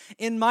done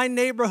in my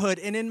neighborhood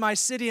and in my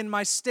city and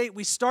my state.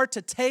 We start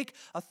to take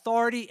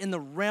authority in the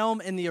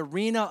realm, in the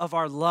arena of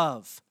our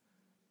love.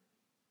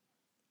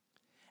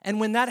 And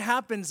when that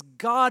happens,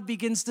 God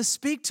begins to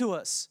speak to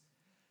us.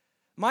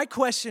 My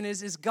question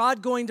is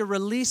God going to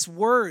release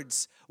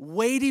words,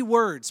 weighty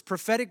words,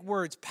 prophetic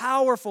words,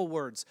 powerful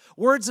words,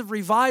 words of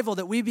revival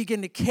that we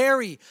begin to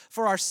carry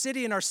for our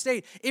city and our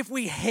state? If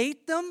we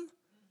hate them,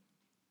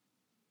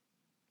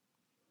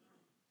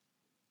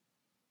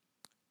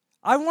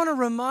 I want to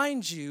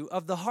remind you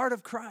of the heart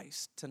of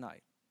Christ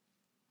tonight,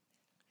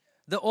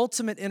 the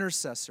ultimate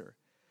intercessor.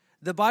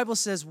 The Bible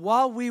says,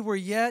 while we were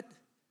yet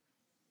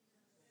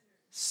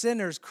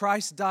sinners,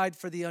 Christ died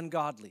for the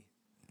ungodly.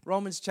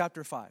 Romans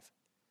chapter 5.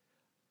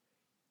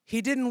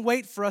 He didn't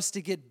wait for us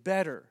to get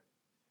better.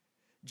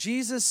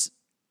 Jesus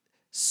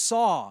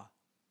saw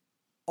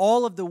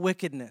all of the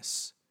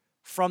wickedness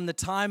from the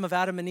time of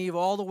Adam and Eve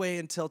all the way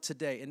until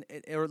today,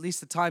 or at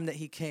least the time that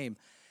he came.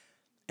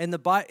 And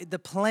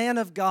the plan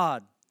of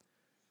God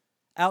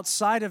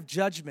outside of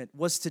judgment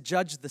was to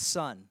judge the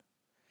Son.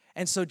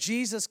 And so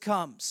Jesus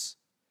comes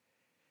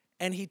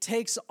and he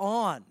takes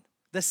on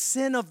the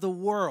sin of the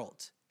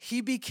world.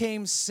 He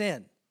became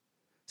sin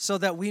so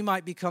that we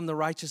might become the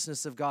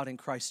righteousness of God in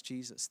Christ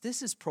Jesus.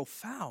 This is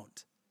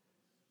profound.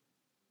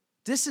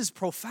 This is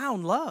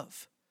profound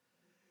love.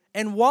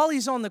 And while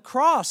he's on the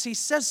cross, he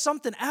says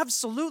something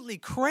absolutely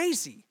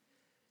crazy.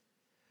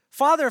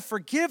 Father,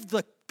 forgive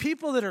the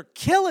people that are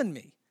killing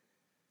me,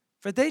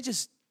 for they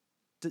just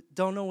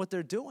don't know what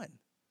they're doing.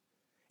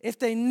 If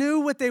they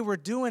knew what they were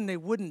doing, they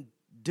wouldn't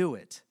do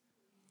it.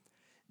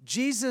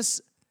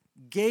 Jesus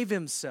gave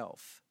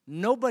himself.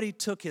 Nobody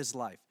took his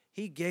life.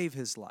 He gave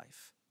his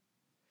life.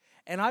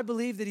 And I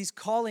believe that he's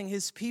calling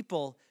his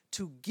people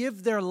to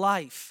give their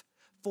life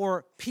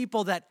for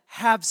people that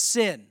have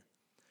sin,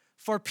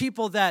 for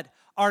people that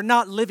are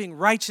not living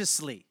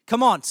righteously.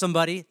 Come on,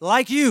 somebody,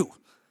 like you.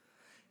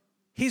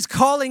 He's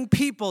calling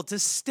people to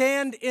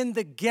stand in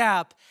the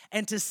gap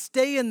and to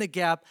stay in the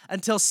gap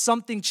until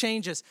something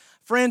changes.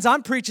 Friends,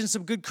 I'm preaching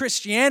some good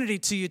Christianity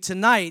to you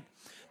tonight,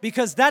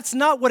 because that's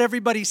not what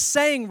everybody's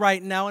saying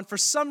right now. And for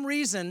some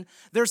reason,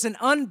 there's an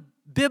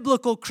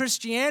unbiblical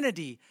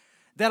Christianity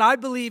that I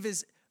believe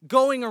is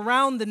going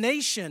around the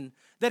nation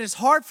that is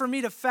hard for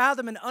me to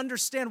fathom and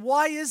understand.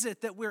 Why is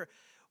it that we're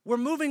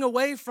moving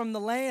away from the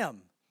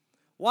Lamb?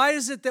 Why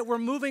is it that we're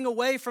moving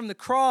away from the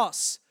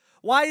cross?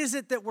 Why is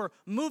it that we're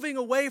moving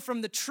away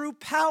from the true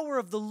power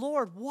of the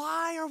Lord?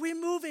 Why are we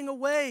moving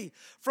away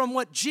from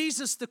what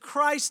Jesus the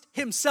Christ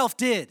himself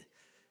did?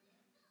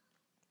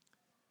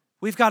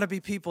 We've got to be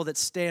people that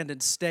stand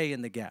and stay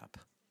in the gap.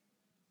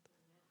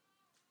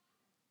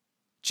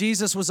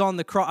 Jesus was on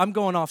the cross. I'm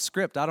going off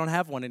script. I don't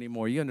have one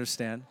anymore. You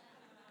understand?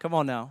 Come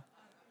on now.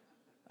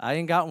 I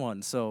ain't got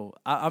one. So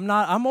I'm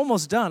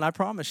almost done, I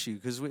promise you,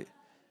 because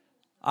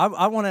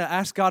I want to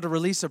ask God to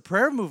release a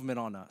prayer movement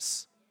on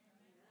us.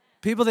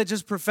 People that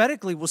just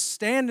prophetically will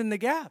stand in the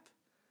gap.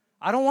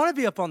 I don't want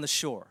to be up on the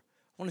shore.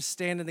 I want to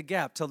stand in the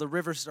gap till the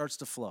river starts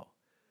to flow.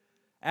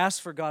 Ask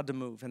for God to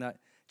move. And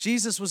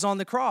Jesus was on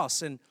the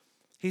cross, and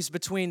he's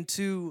between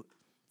two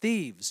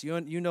thieves.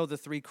 You know the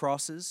three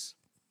crosses.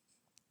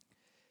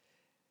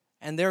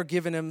 And they're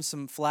giving him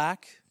some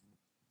flack.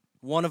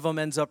 One of them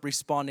ends up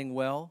responding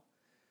well.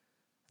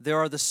 There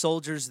are the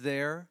soldiers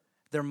there.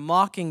 They're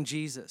mocking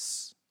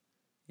Jesus.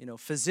 You know,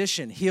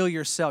 physician, heal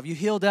yourself. You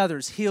healed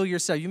others, heal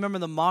yourself. You remember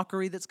the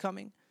mockery that's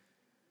coming?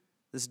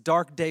 This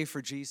dark day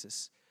for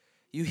Jesus.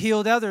 You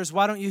healed others,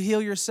 why don't you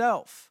heal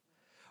yourself?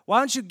 Why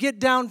don't you get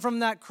down from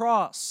that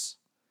cross?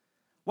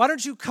 Why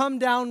don't you come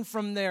down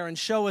from there and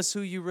show us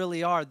who you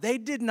really are? They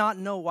did not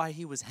know why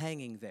he was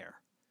hanging there.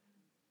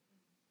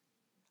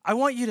 I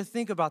want you to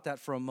think about that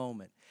for a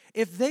moment.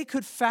 If they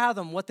could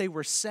fathom what they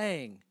were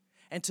saying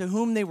and to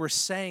whom they were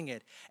saying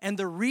it, and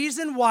the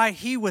reason why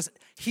he was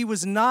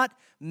not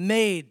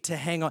made to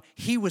hang on,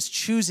 he was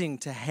choosing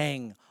to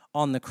hang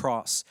on the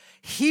cross.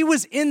 He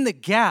was in the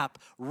gap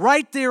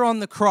right there on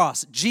the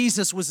cross.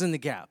 Jesus was in the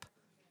gap.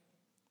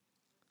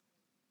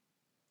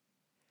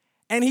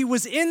 And he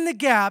was in the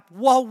gap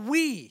while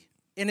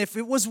and if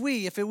it was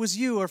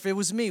you, or if it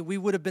was me, we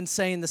would have been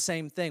saying the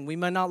same thing. We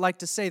might not like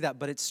to say that,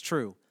 but it's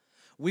true.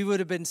 We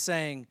would have been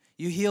saying,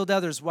 you healed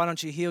others, why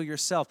don't you heal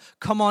yourself?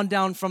 Come on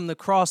down from the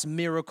cross,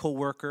 miracle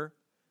worker.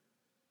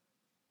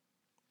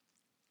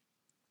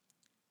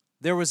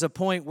 There was a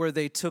point where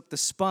they took the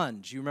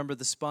sponge. You remember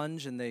the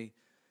sponge? And they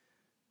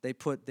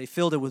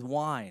filled it with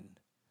wine.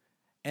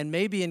 And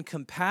maybe in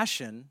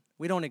compassion,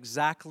 we don't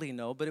exactly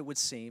know, but it would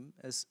seem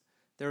as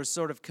there was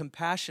sort of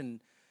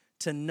compassion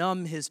to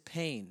numb his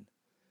pain.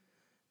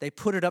 They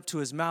put it up to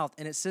his mouth,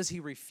 and it says he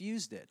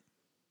refused it.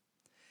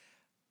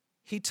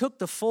 He took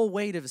the full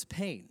weight of his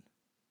pain.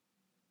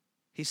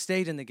 He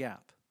stayed in the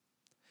gap.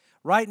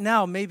 Right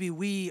now, maybe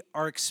we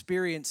are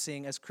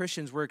experiencing, as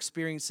Christians, we're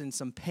experiencing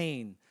some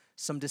pain,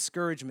 some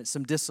discouragement,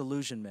 some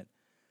disillusionment.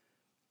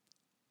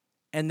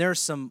 And there's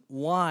some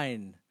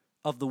wine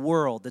of the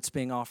world that's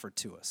being offered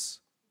to us.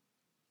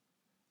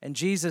 And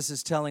Jesus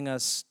is telling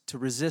us to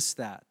resist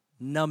that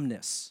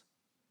numbness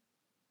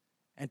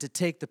and to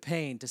take the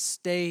pain, to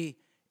stay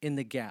in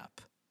the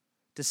gap,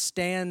 to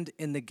stand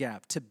in the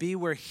gap, to be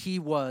where he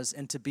was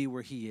and to be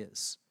where he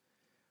is.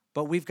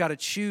 But we've got to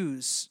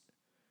choose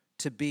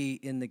to be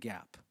in the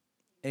gap.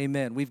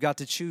 Amen. We've got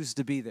to choose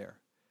to be there.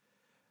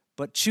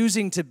 But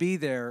choosing to be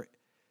there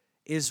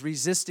is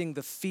resisting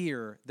the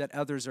fear that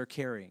others are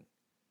carrying.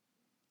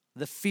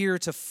 The fear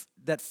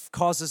that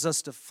causes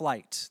us to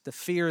flight, the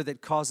fear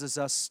that causes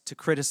us to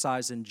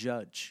criticize and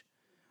judge.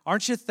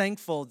 Aren't you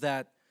thankful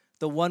that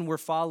the one we're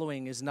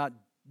following is not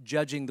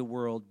judging the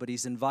world, but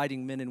he's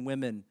inviting men and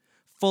women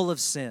full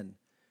of sin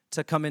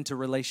to come into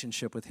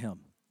relationship with him?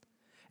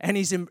 And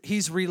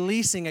he's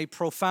releasing a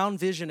profound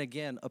vision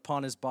again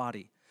upon his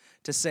body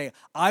to say,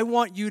 I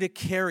want you to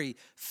carry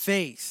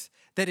faith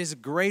that is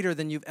greater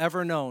than you've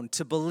ever known,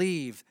 to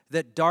believe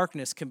that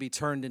darkness can be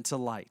turned into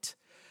light,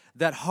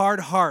 that hard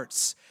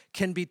hearts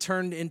can be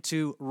turned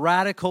into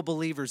radical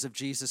believers of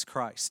Jesus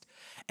Christ.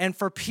 And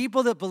for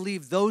people that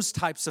believe those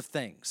types of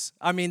things,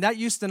 I mean, that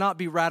used to not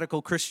be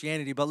radical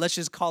Christianity, but let's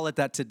just call it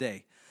that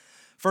today.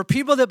 For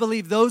people that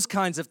believe those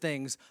kinds of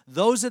things,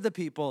 those are the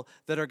people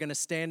that are going to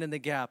stand in the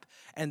gap.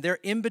 And they're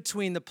in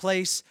between the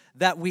place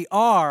that we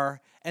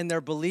are and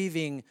they're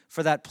believing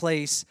for that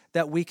place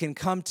that we can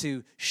come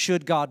to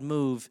should God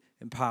move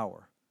in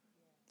power.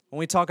 When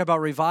we talk about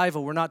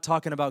revival, we're not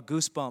talking about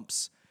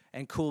goosebumps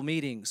and cool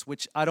meetings,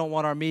 which I don't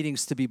want our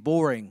meetings to be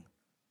boring.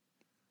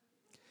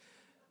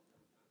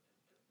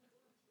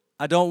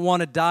 I don't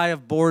want to die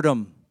of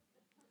boredom.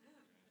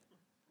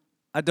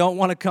 I don't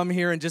want to come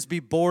here and just be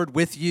bored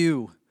with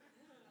you.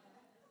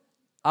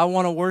 I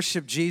want to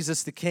worship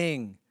Jesus the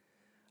King.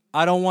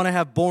 I don't want to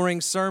have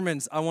boring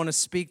sermons. I want to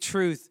speak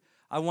truth.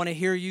 I want to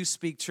hear you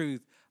speak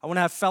truth. I want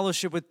to have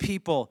fellowship with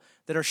people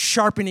that are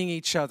sharpening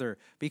each other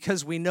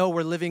because we know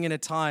we're living in a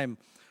time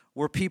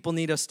where people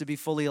need us to be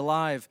fully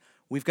alive.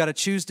 We've got to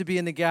choose to be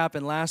in the gap.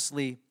 And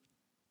lastly,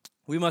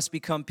 we must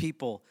become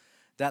people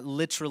that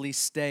literally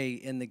stay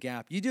in the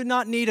gap. You do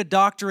not need a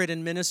doctorate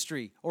in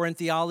ministry or in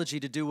theology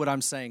to do what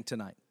I'm saying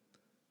tonight.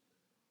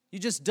 You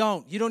just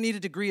don't. You don't need a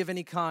degree of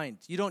any kind.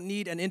 You don't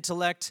need an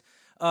intellect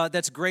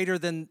that's greater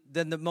than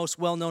the most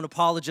well-known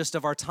apologist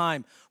of our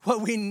time.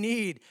 What we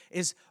need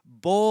is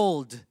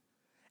bold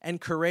and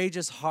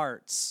courageous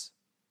hearts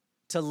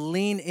to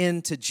lean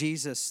into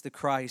Jesus the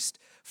Christ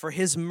for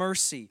his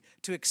mercy,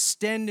 to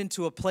extend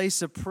into a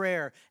place of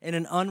prayer in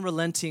an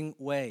unrelenting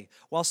way.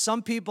 While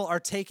some people are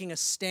taking a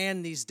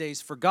stand these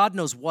days for God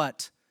knows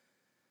what,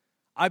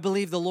 I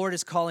believe the Lord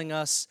is calling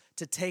us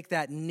to take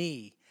that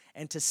knee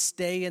and to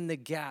stay in the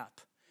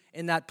gap,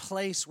 in that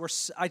place where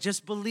I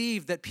just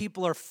believe that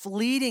people are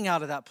fleeting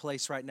out of that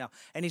place right now.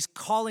 And he's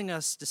calling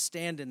us to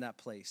stand in that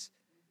place,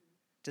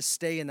 to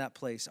stay in that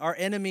place. Our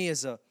enemy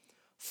is a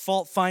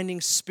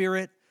fault-finding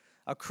spirit,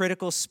 a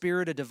critical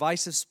spirit, a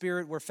divisive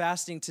spirit. We're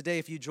fasting today.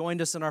 If you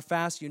joined us in our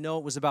fast, you know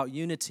it was about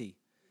unity.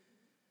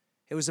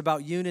 It was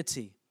about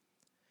unity.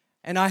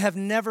 And I have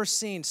never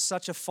seen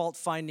such a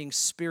fault-finding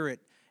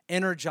spirit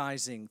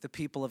energizing the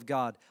people of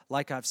God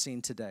like I've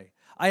seen today.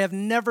 I have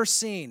never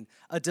seen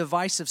a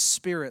divisive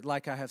spirit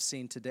like I have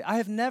seen today. I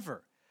have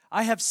never.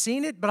 I have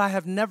seen it, but I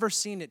have never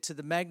seen it to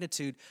the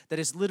magnitude that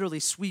is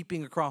literally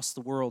sweeping across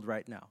the world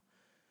right now.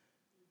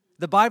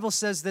 The Bible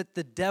says that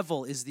the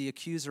devil is the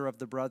accuser of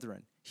the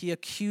brethren. He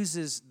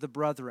accuses the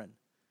brethren.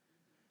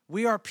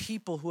 We are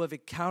people who have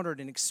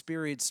encountered and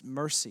experienced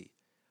mercy.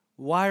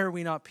 Why are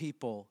we not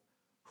people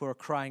who are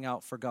crying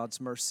out for God's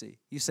mercy?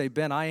 You say,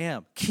 Ben, I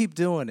am. Keep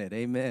doing it.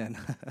 Amen.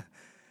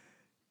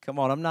 Come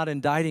on, I'm not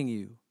indicting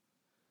you.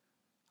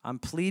 I'm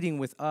pleading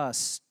with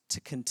us to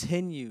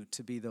continue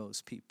to be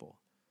those people.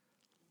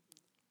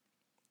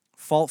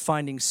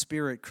 Fault-finding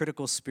spirit,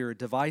 critical spirit,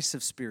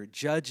 divisive spirit,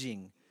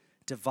 judging,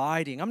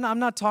 dividing. I'm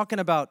not talking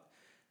about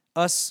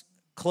us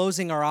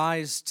closing our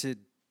eyes to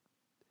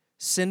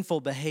sinful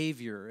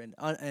behavior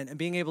and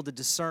being able to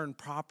discern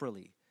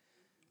properly.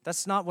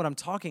 That's not what I'm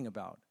talking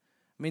about.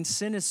 I mean,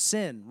 sin is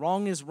sin.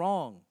 Wrong is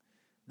wrong.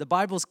 The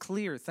Bible's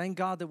clear. Thank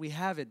God that we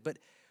have it. But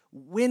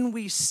when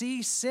we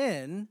see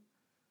sin,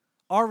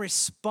 our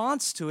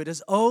response to it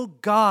is, oh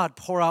God,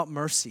 pour out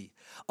mercy.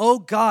 Oh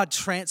God,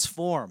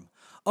 transform.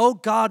 Oh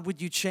God,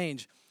 would you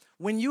change?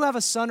 When you have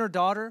a son or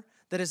daughter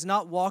that is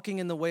not walking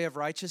in the way of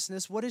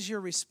righteousness, what is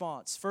your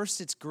response?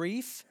 First, it's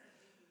grief,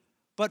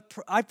 but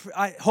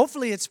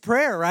hopefully it's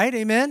prayer, right?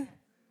 Amen?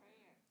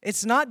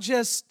 It's not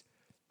just,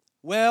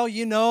 well,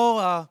 you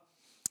know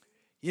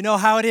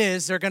how it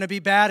is. They're going to be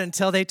bad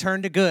until they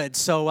turn to good.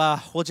 So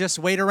we'll just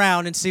wait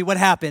around and see what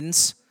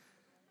happens.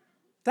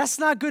 That's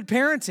not good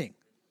parenting.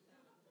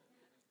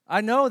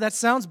 I know that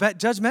sounds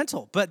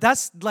judgmental, but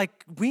that's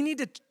like, we need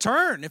to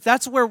turn. If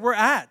that's where we're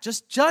at,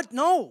 just judge.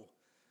 No.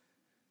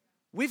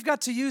 We've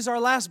got to use our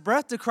last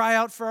breath to cry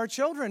out for our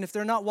children if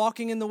they're not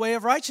walking in the way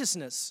of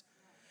righteousness.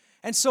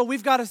 And so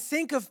we've got to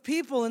think of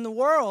people in the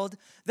world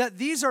that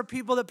these are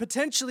people that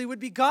potentially would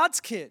be God's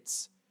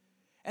kids.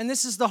 And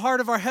this is the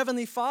heart of our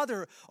Heavenly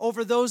Father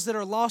over those that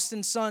are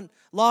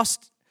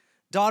lost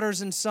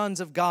daughters and sons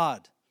of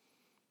God.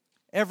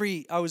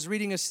 I was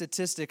reading a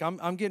statistic.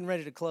 I'm getting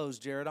ready to close,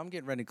 Jared. I'm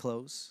getting ready to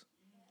close.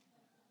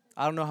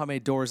 I don't know how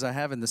many doors I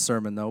have in the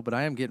sermon, though, but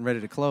I am getting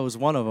ready to close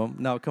one of them.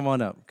 No, come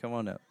on up. Come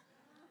on up.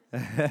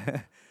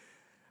 I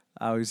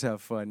always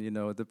have fun.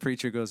 The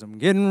preacher goes, I'm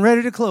getting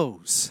ready to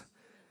close.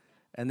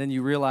 And then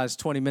you realize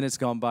 20 minutes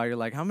gone by, you're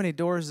like, how many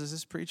doors has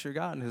this preacher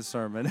got in his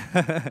sermon?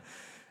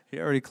 He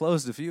already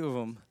closed a few of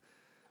them.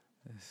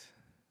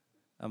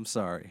 I'm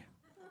sorry.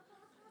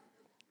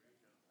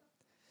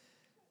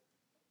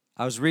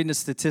 I was reading a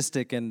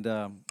statistic, and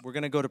we're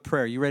going to go to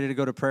prayer. You ready to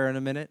go to prayer in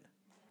a minute?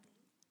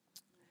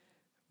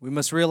 We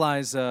must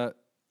realize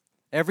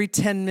every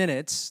 10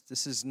 minutes,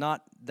 this is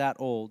not that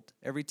old,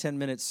 every 10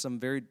 minutes some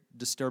very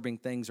disturbing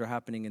things are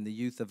happening in the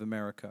youth of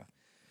America.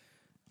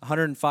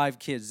 105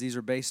 kids, these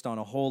are based on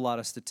a whole lot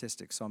of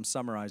statistics, so I'm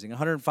summarizing.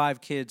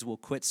 105 kids will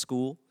quit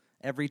school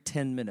every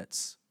 10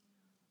 minutes,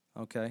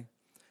 okay?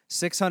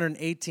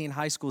 618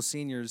 high school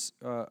seniors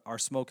are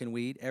smoking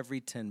weed every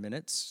 10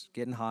 minutes,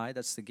 getting high.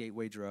 That's the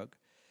gateway drug.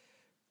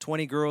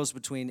 20 girls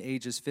between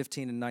ages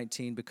 15 and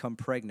 19 become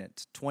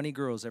pregnant. 20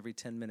 girls every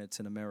 10 minutes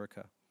in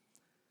America.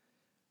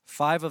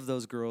 5 of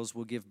those girls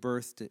will give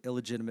birth to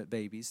illegitimate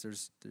babies.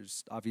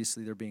 There's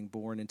obviously they're being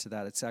born into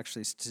that. It's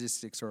actually,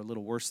 statistics are a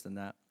little worse than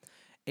that.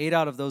 8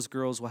 out of those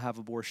girls will have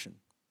abortion.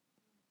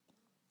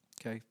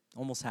 Okay,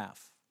 almost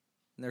half.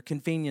 And they're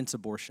convenience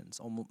abortions,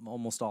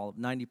 almost all,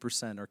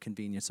 90% are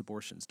convenience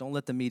abortions. Don't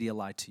let the media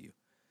lie to you,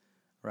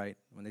 right?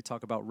 When they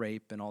talk about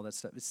rape and all that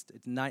stuff, it's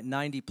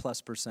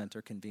 90+%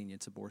 are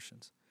convenience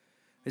abortions.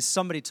 As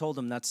somebody told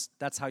them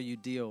that's how you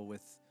deal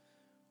with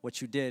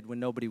what you did when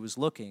nobody was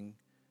looking.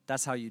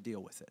 That's how you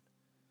deal with it,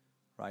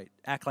 right?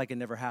 Act like it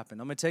never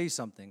happened. I'm going to tell you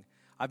something.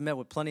 I've met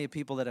with plenty of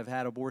people that have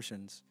had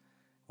abortions.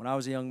 When I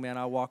was a young man,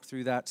 I walked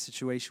through that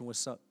situation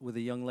with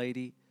a young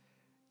lady.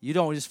 You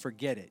don't just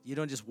forget it. You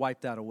don't just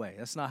wipe that away.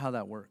 That's not how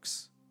that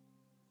works.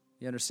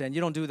 You understand?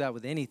 You don't do that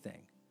with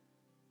anything.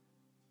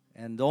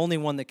 And the only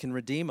one that can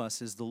redeem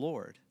us is the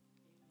Lord.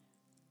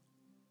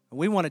 And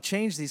we want to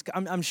change these.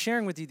 I'm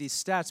sharing with you these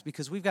stats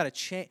because we've got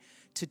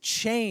to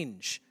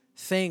change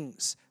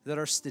things that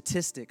are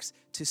statistics,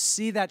 to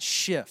see that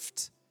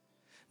shift.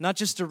 Not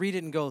just to read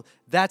it and go,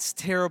 that's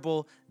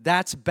terrible,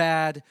 that's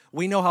bad,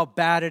 we know how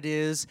bad it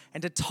is.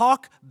 And to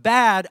talk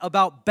bad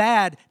about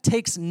bad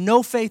takes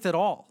no faith at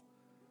all.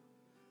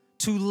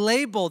 To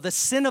label the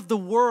sin of the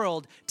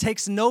world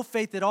takes no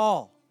faith at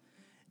all.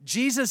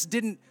 Jesus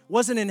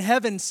wasn't in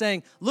heaven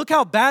saying, look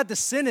how bad the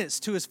sin is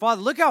to his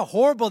Father. Look how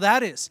horrible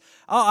that is.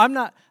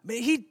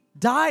 He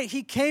died,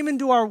 he came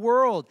into our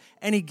world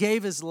and he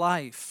gave his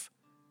life.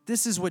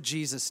 This is what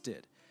Jesus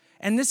did.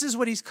 And this is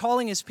what he's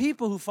calling his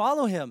people who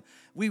follow him.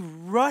 We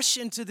rush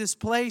into this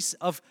place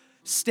of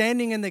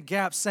standing in the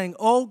gap saying,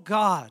 oh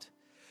God,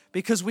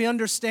 because we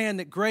understand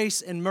that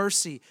grace and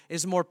mercy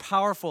is more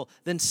powerful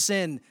than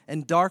sin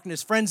and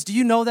darkness. Friends, do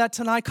you know that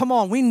tonight? Come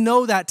on, we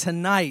know that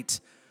tonight.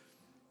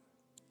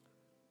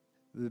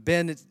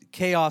 Ben,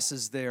 chaos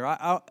is there.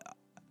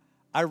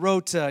 I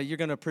wrote, you're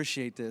going to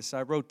appreciate this.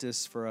 I wrote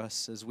this for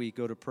us as we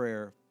go to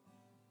prayer.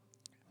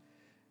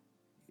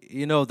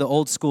 You know, the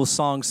old school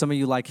song, some of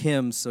you like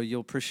hymns, so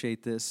you'll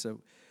appreciate this.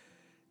 So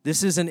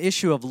this is an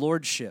issue of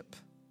lordship,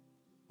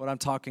 what I'm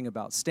talking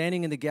about.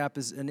 Standing in the gap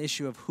is an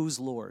issue of who's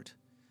Lord.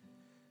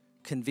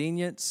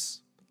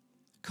 Convenience,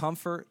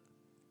 comfort.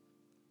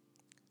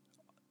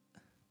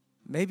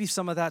 Maybe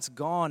some of that's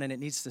gone and it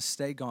needs to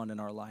stay gone in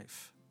our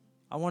life.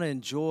 I want to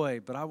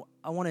enjoy, but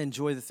I want to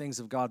enjoy the things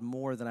of God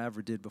more than I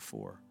ever did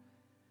before.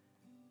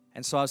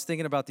 And so I was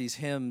thinking about these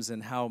hymns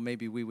and how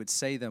maybe we would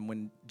say them.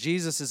 When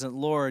Jesus isn't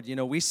Lord, you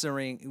know, we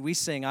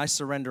sing, I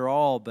surrender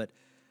all, but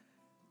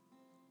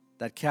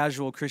that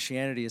casual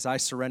Christianity is I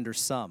surrender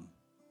some.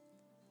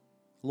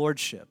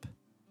 Lordship.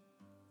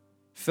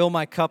 Fill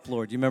my cup,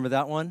 Lord. You remember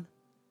that one?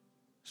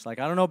 It's like,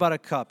 I don't know about a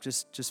cup.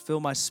 Just fill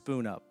my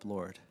spoon up,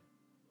 Lord.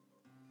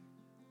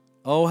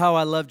 Oh, how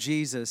I love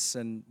Jesus.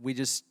 And we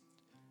just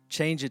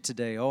change it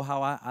today. Oh,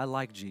 how I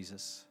like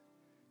Jesus.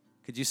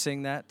 Could you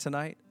sing that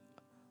tonight?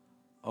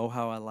 Oh,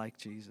 how I like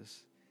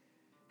Jesus.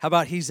 How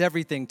about He's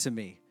everything to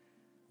me?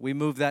 We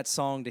move that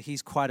song to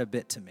He's quite a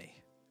bit to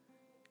me.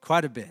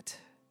 Quite a bit.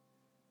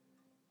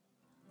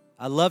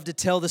 I love to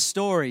tell the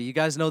story. You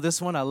guys know this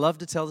one? I love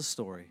to tell the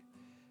story.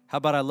 How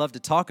about I love to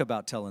talk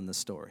about telling the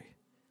story?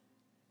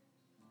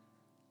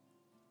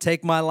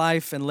 Take my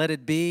life and let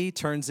it be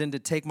turns into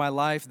take my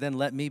life, then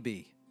let me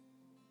be.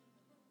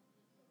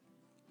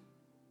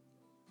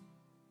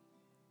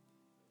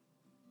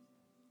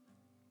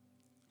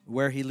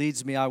 Where He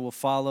leads me, I will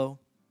follow.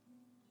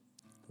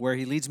 Where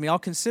He leads me, I'll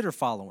consider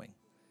following.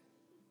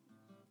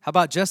 How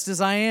about just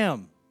as I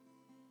am,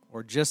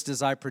 or just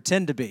as I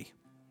pretend to be?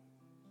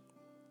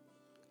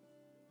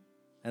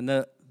 And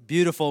the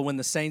beautiful, when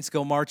the saints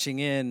go marching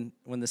in,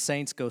 when the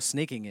saints go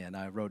sneaking in,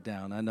 I wrote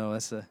down. I know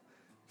that's a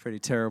pretty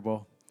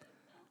terrible.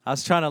 I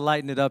was trying to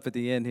lighten it up at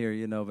the end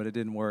here, but it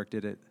didn't work,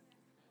 did it?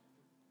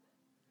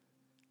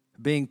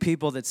 Being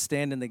people that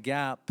stand in the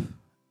gap,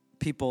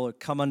 people that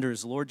come under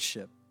His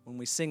lordship. When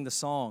we sing the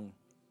song,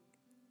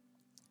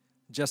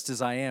 just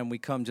as I am, we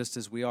come just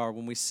as we are.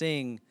 When we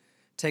sing,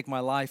 take my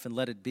life and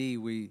let it be,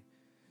 we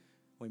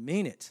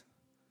mean it.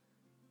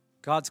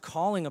 God's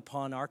calling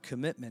upon our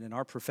commitment and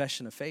our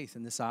profession of faith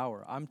in this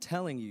hour. I'm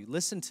telling you,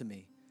 listen to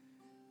me.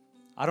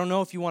 I don't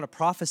know if you want a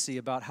prophecy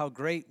about how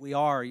great we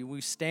are.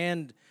 We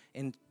stand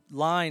in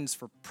lines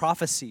for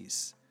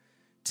prophecies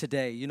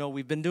today.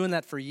 We've been doing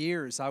that for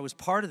years. I was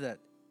part of that.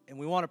 And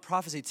we want a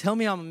prophecy. Tell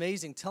me I'm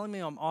amazing. Tell me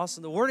I'm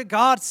awesome. The Word of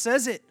God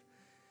says it.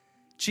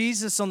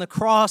 Jesus on the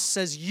cross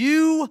says,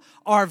 you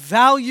are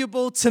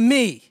valuable to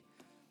me.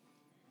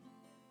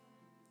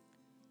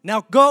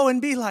 Now go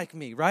and be like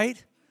me,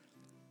 right?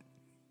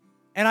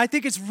 And I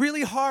think it's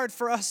really hard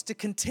for us to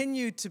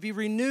continue to be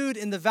renewed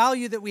in the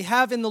value that we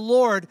have in the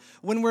Lord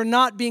when we're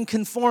not being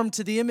conformed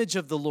to the image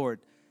of the Lord.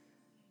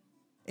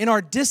 In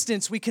our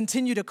distance, we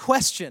continue to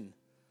question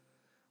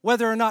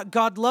whether or not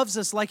God loves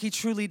us like He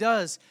truly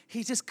does.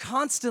 He just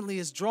constantly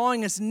is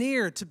drawing us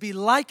near to be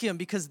like Him,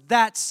 because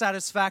that's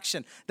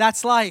satisfaction.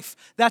 That's life.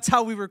 That's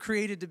how we were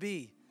created to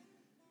be.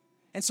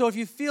 And so if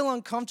you feel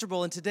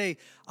uncomfortable, and today,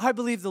 I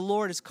believe the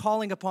Lord is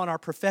calling upon our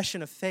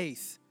profession of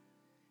faith.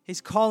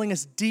 He's calling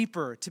us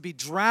deeper, to be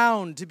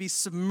drowned, to be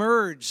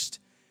submerged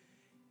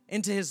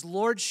into His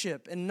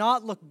lordship and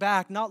not look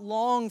back, not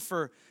long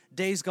for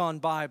days gone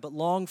by, but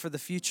long for the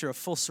future of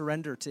full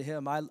surrender to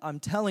Him. I'm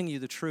telling you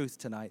the truth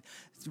tonight.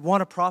 If you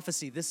want a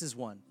prophecy, this is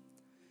one.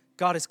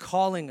 God is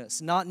calling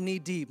us, not knee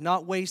deep,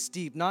 not waist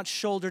deep, not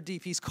shoulder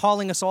deep. He's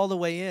calling us all the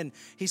way in.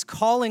 He's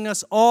calling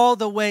us all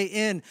the way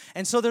in.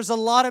 And so there's a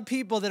lot of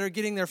people that are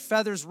getting their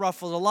feathers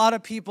ruffled, a lot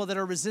of people that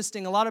are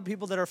resisting, a lot of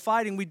people that are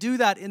fighting. We do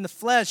that in the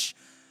flesh,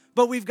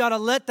 but we've got to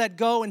let that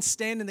go and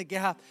stand in the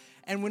gap.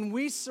 And when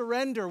we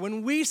surrender,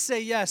 when we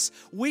say yes,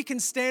 we can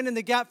stand in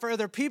the gap for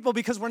other people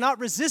because we're not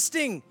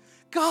resisting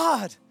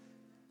God.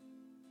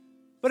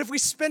 But if we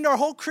spend our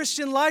whole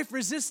Christian life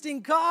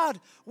resisting God,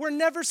 we're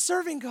never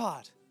serving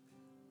God.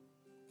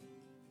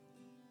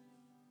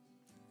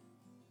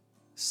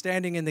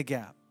 Standing in the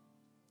gap.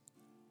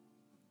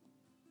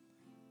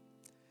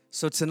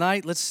 So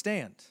tonight, let's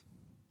stand.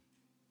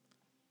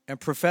 And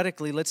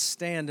prophetically, let's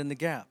stand in the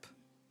gap.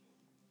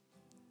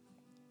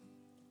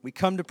 We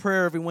come to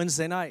prayer every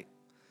Wednesday night.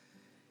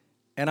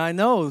 And I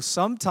know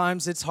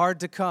sometimes it's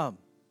hard to come.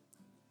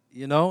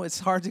 It's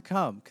hard to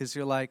come because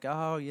you're like,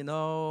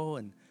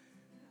 and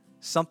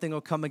something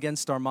will come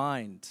against our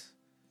mind.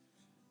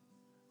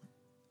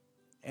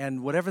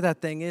 And whatever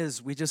that thing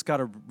is, we just got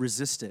to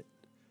resist it.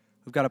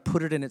 We've got to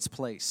put it in its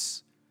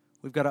place.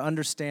 We've got to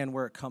understand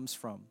where it comes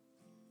from.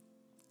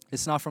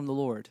 It's not from the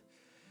Lord.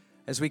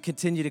 As we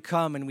continue to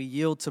come and we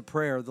yield to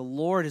prayer, the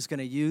Lord is going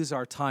to use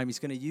our time. He's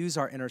going to use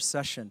our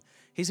intercession.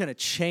 He's going to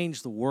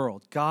change the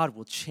world. God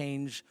will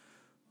change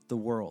the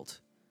world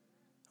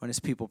when His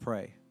people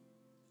pray.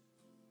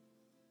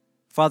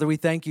 Father, we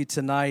thank You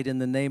tonight in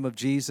the name of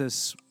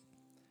Jesus.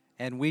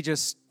 And we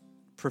just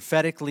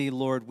prophetically,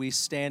 Lord, we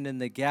stand in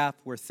the gap.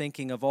 We're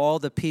thinking of all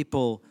the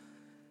people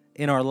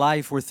in our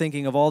life. We're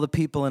thinking of all the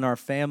people in our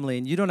family.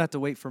 And you don't have to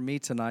wait for me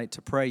tonight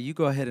to pray. You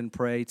go ahead and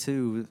pray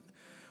too.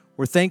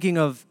 We're thinking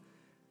of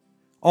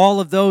all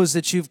of those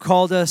that You've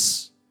called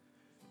us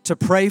to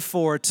pray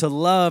for, to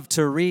love,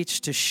 to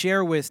reach, to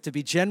share with, to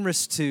be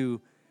generous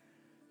to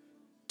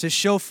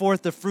show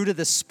forth the fruit of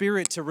the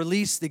Spirit, to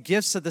release the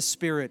gifts of the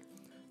Spirit.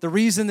 The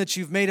reason that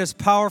You've made us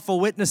powerful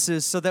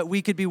witnesses so that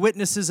we could be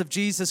witnesses of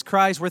Jesus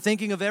Christ. We're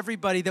thinking of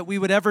everybody that we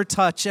would ever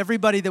touch,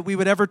 everybody that we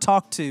would ever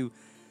talk to.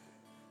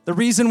 The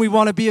reason we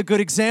want to be a good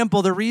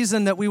example, the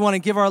reason that we want to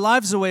give our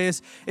lives away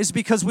is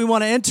because we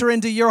want to enter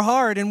into Your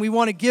heart, and we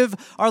want to give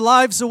our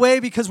lives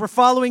away because we're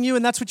following You,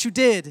 and that's what You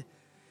did.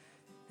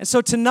 And so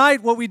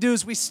tonight what we do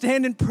is we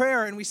stand in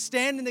prayer and we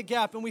stand in the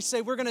gap and we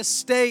say we're going to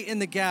stay in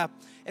the gap,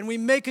 and we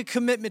make a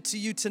commitment to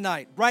You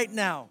tonight, right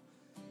now,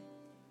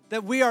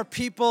 that we are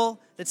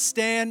people that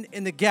stand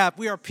in the gap.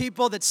 We are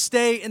people that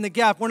stay in the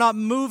gap. We're not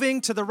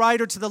moving to the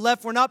right or to the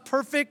left. We're not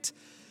perfect.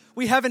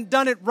 We haven't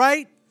done it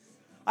right.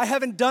 I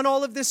haven't done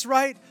all of this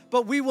right,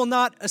 but we will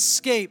not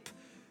escape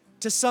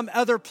to some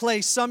other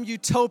place, some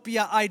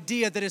utopia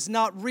idea that is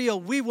not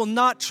real. We will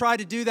not try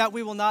to do that.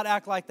 We will not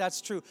act like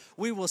that's true.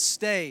 We will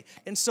stay.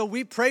 And so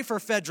we pray for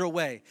Federal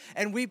Way,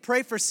 and we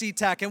pray for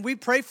SeaTac, and we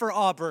pray for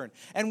Auburn,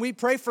 and we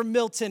pray for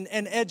Milton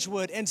and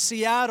Edgewood and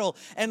Seattle.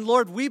 And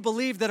Lord, we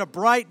believe that a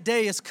bright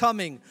day is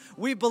coming.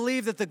 We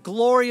believe that the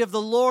glory of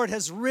the Lord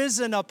has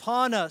risen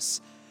upon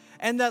us.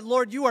 And that,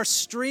 Lord, you are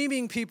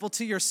streaming people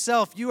to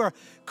yourself. You are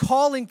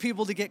calling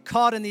people to get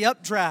caught in the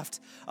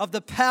updraft of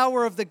the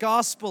power of the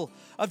gospel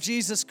of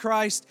Jesus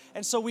Christ.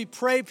 And so we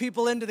pray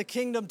people into the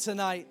kingdom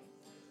tonight.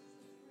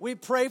 We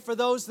pray for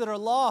those that are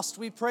lost.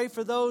 We pray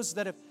for those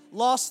that have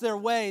lost their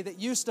way, that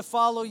used to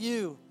follow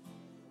you,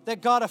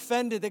 that got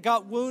offended, that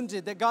got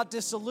wounded, that got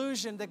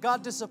disillusioned, that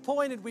got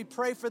disappointed. We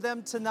pray for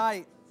them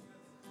tonight.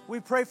 We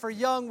pray for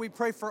young. We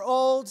pray for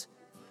old.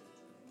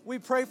 We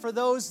pray for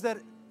those that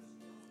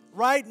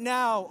right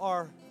now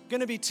are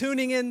going to be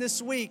tuning in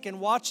this week and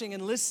watching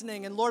and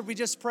listening. And Lord, we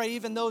just pray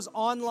even those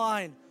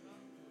online.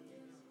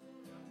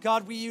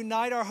 God, we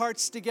unite our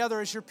hearts together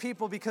as your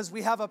people because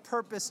we have a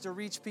purpose to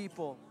reach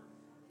people.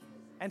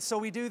 And so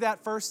we do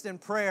that first in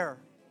prayer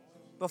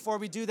before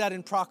we do that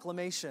in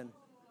proclamation.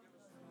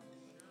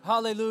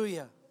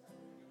 Hallelujah.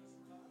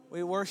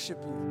 We worship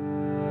you.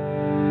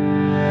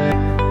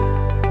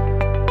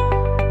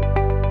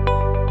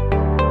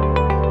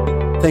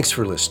 Thanks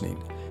for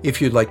listening. If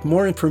you'd like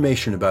more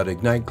information about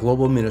Ignite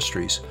Global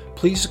Ministries,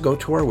 please go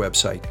to our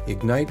website,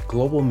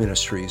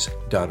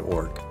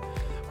 igniteglobalministries.org.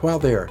 While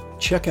there,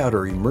 check out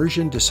our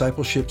Immersion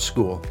Discipleship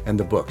School and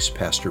the books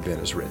Pastor Ben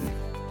has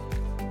written.